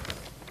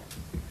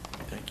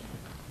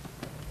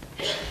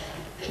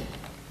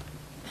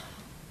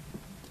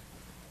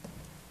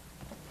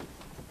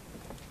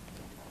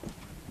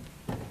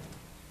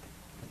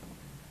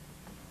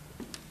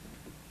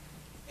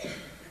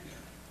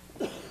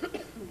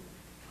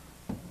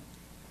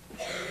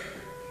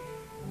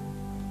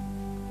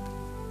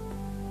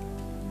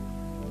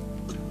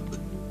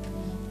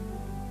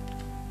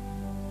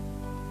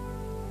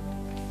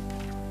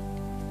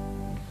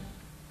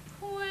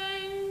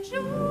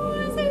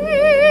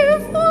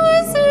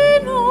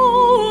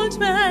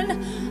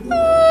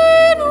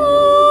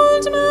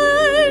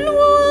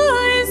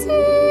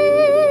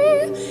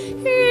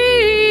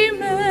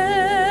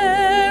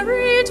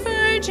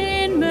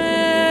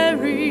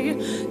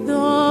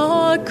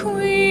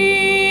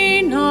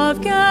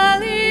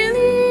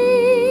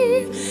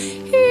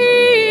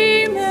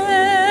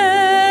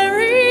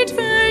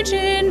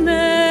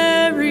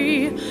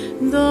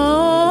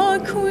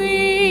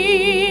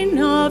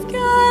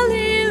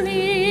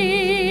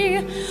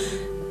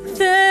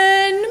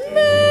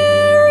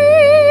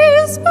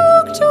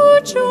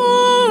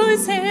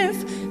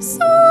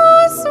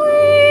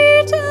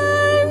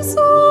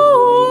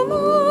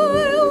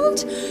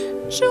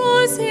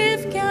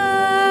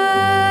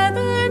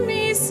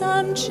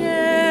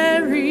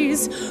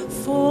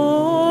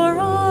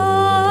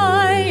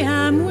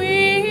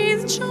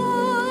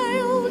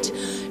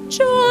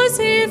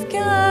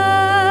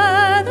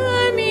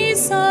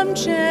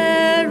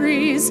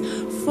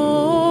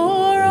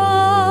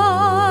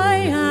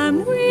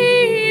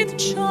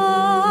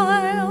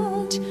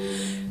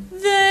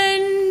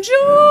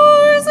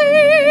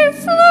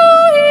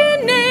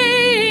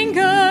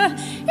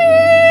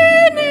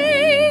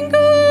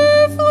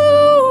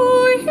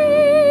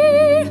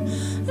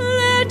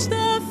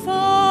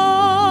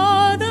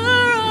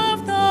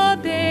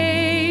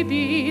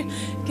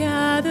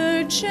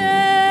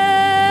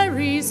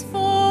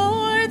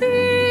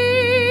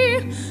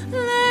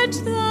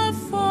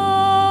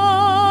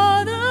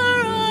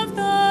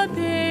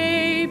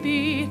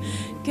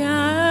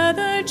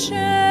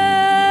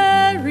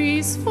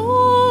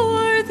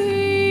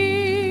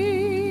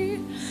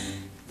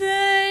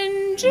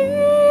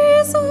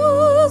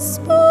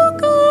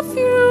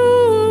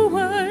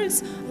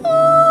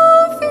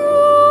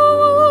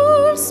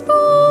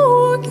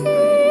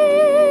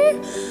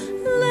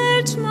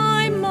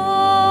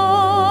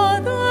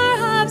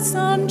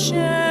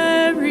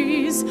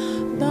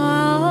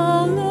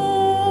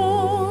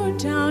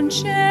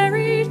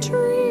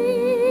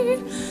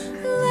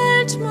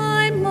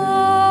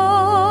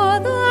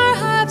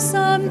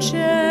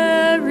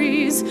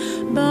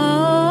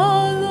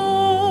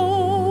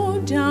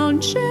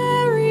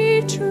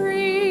 cherry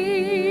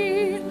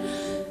tree.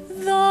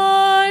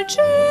 The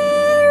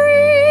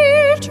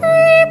cherry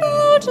tree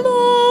bowed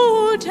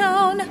low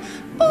down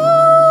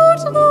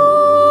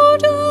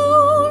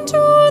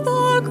to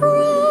the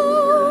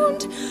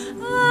ground,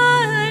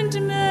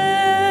 and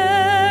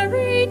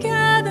Mary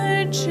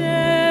gathered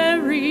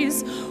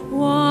cherries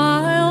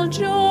while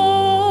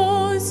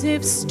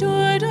Joseph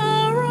stood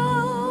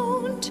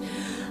around.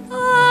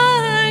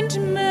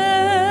 And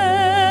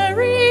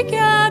Mary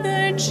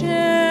gathered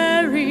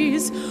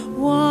cherries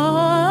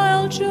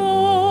while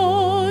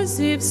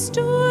Joseph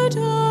stood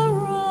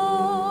around.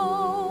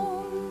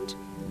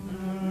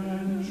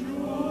 And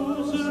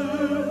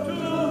Joseph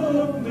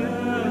took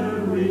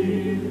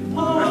Mary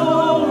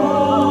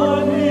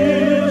on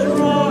his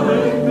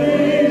right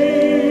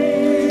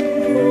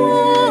knee.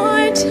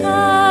 What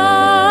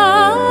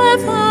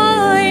have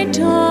I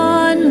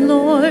done,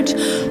 Lord?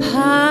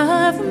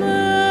 Have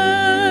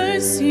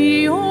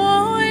mercy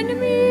on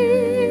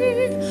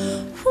me.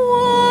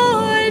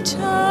 What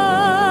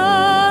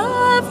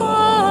have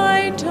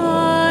I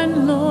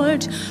done,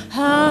 Lord?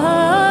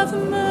 Have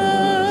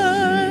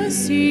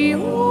mercy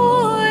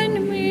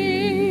on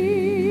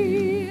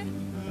me.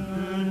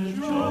 And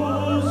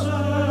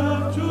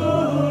Joseph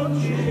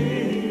took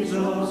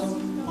Jesus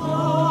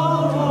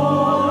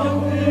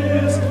on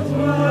his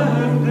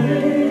right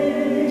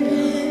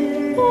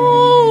knee.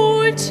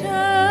 Oh,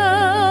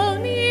 tell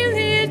me,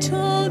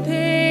 little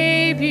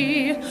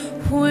baby,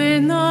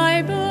 when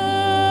thy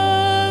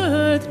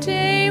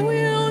birthday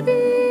will be.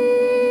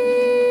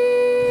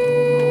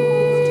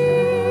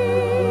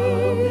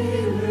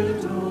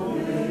 Little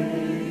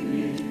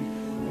baby,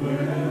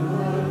 when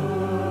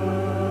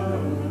thy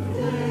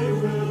birthday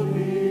will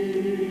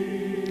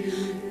be.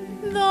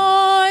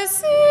 The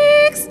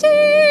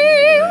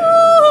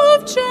 16th of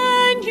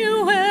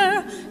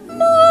January,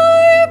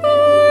 my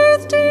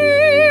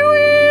birthday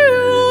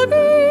will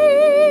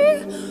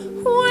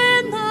be,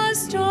 when the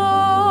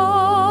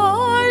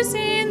stars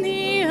in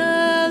the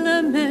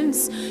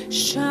elements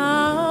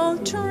shall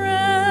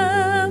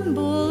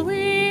tremble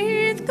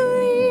with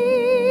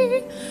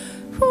glee,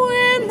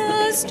 when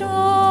the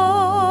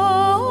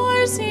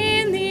stars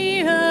in the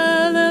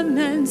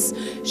elements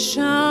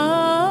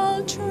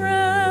shall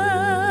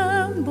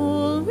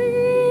tremble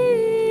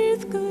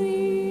with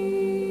glee.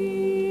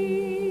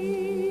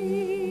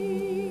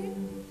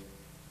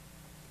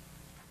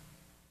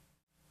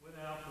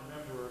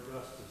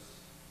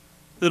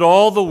 That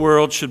all the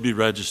world should be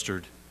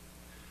registered.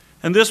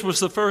 And this was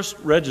the first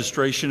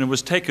registration and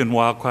was taken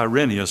while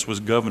Quirinius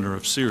was governor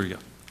of Syria.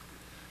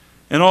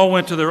 And all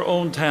went to their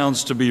own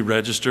towns to be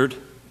registered.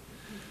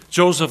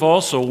 Joseph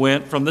also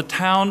went from the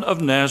town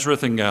of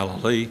Nazareth in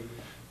Galilee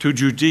to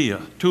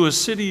Judea, to a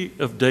city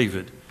of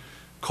David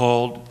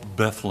called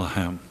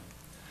Bethlehem,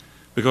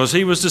 because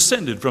he was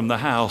descended from the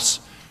house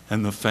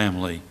and the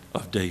family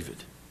of David.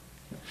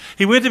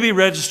 He went to be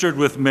registered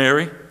with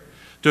Mary,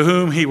 to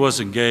whom he was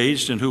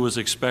engaged and who was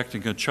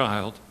expecting a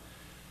child.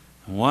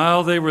 And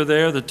while they were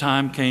there, the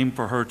time came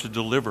for her to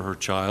deliver her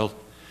child,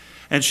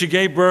 and she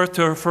gave birth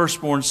to her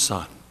firstborn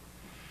son,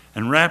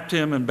 and wrapped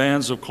him in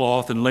bands of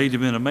cloth and laid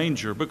him in a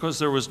manger, because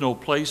there was no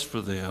place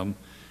for them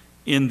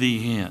in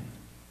the inn.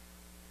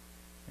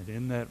 And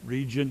in that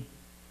region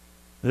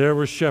there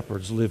were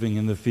shepherds living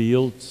in the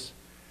fields,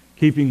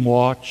 keeping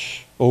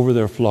watch over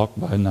their flock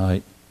by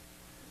night.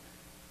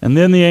 And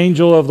then the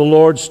angel of the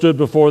Lord stood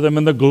before them,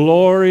 and the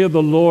glory of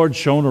the Lord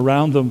shone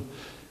around them,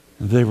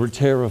 and they were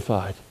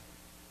terrified.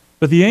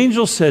 But the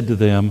angel said to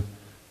them,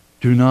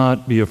 "Do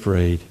not be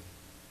afraid.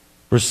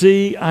 For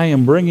see, I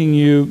am bringing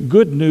you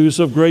good news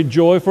of great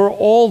joy for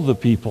all the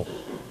people.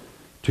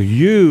 To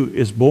you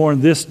is born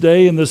this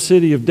day in the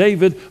city of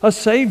David a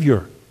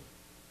Savior,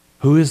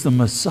 who is the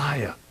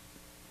Messiah,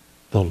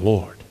 the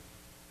Lord.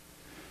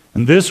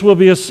 And this will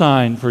be a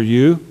sign for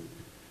you.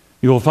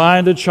 You will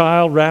find a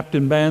child wrapped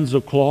in bands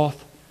of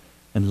cloth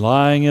and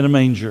lying in a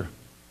manger."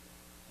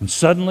 And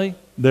suddenly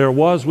there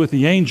was with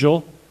the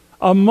angel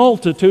a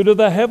multitude of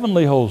the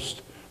heavenly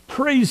host,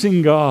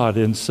 praising God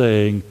and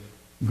saying,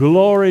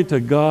 "Glory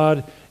to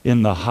God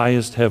in the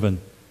highest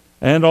heaven,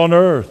 and on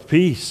earth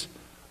peace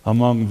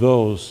among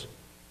those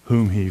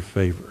whom he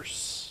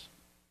favors."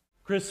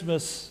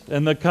 Christmas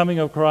and the coming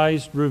of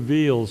Christ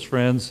reveals,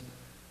 friends,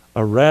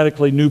 a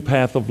radically new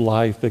path of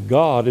life that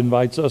God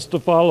invites us to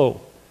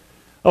follow.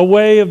 A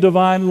way of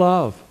divine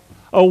love,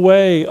 a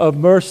way of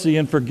mercy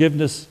and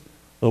forgiveness,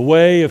 the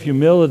way of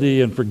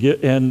humility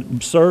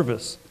and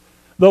service,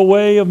 the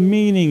way of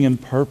meaning and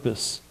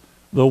purpose,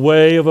 the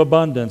way of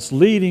abundance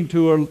leading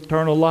to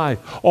eternal life,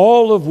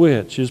 all of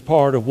which is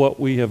part of what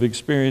we have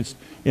experienced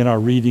in our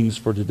readings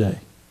for today.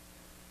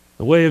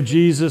 The way of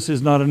Jesus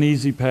is not an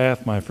easy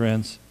path, my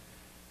friends.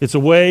 It's a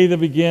way that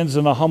begins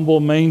in a humble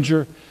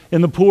manger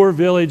in the poor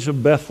village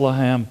of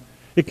Bethlehem.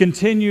 It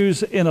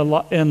continues in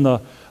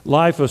the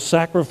life of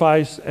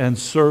sacrifice and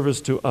service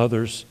to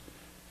others,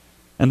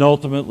 and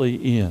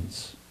ultimately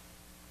ends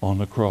on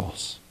the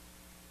cross.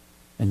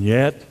 And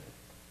yet,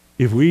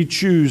 if we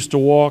choose to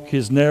walk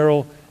his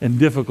narrow and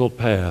difficult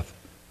path,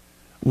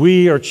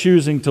 We are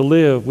choosing to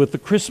live with the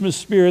Christmas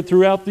spirit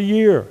throughout the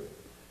year.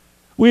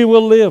 We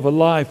will live a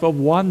life of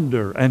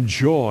wonder and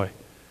joy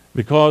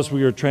because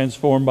we are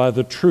transformed by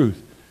the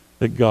truth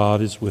that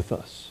God is with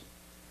us.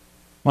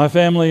 My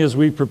family, as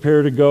we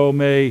prepare to go,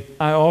 may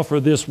I offer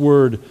this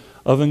word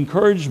of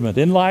encouragement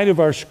in light of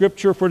our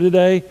scripture for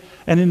today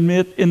and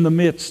in the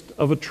midst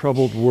of a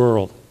troubled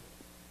world.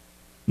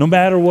 No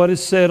matter what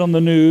is said on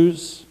the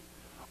news,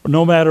 or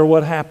no matter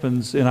what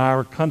happens in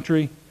our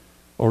country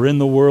or in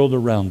the world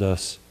around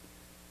us,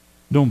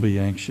 don't be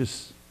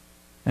anxious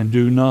and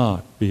do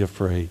not be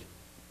afraid.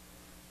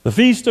 The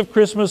feast of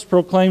Christmas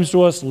proclaims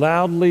to us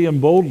loudly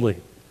and boldly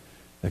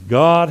that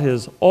God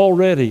has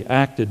already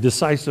acted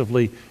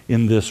decisively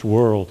in this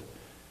world.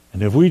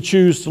 And if we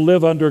choose to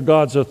live under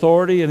God's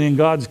authority and in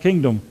God's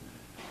kingdom,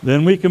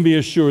 then we can be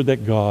assured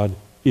that God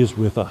is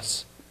with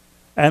us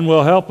and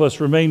will help us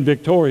remain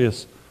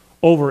victorious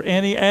over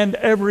any and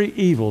every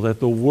evil that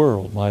the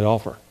world might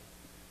offer.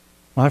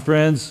 My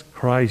friends,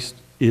 Christ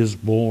is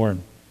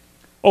born.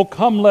 Oh,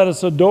 come, let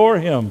us adore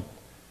him.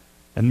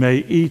 And may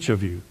each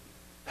of you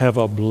have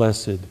a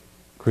blessed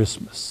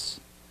Christmas.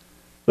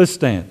 Let's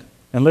stand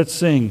and let's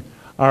sing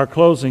our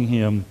closing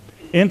hymn,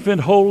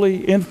 Infant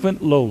Holy,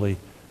 Infant Lowly,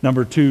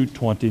 number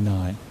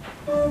 229.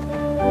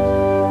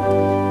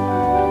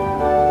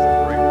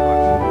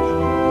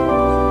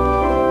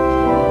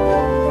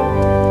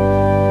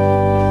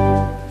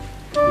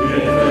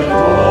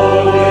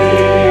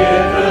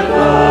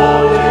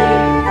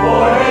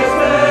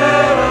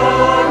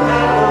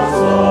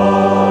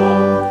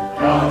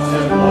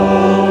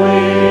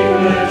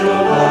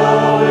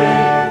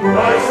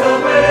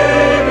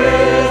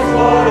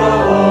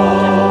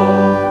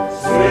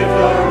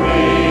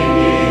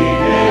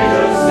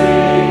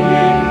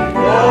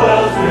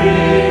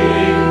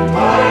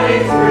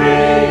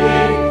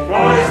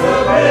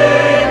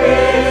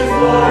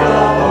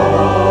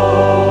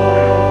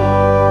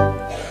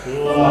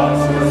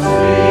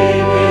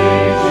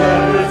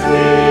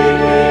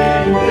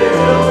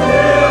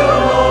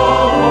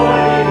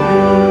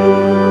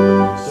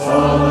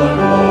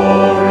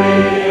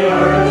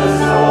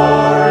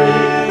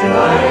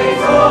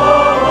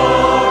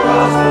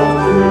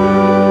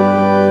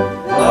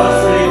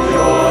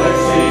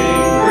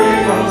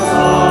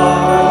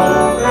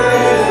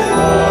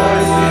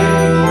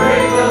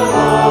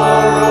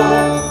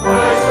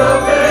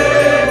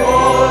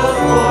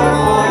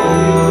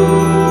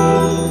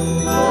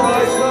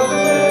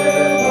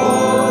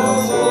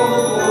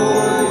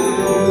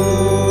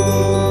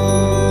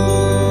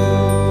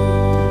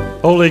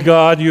 Holy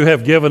God, you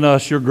have given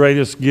us your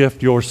greatest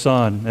gift, your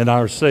Son and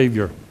our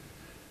Savior,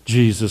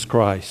 Jesus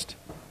Christ.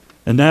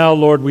 And now,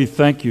 Lord, we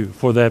thank you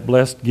for that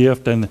blessed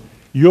gift and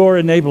your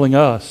enabling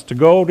us to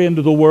go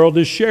into the world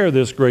to share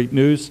this great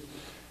news.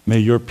 May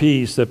your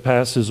peace that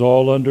passes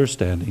all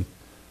understanding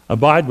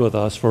abide with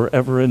us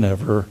forever and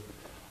ever.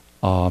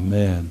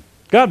 Amen.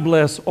 God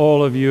bless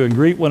all of you and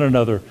greet one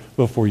another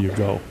before you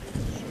go.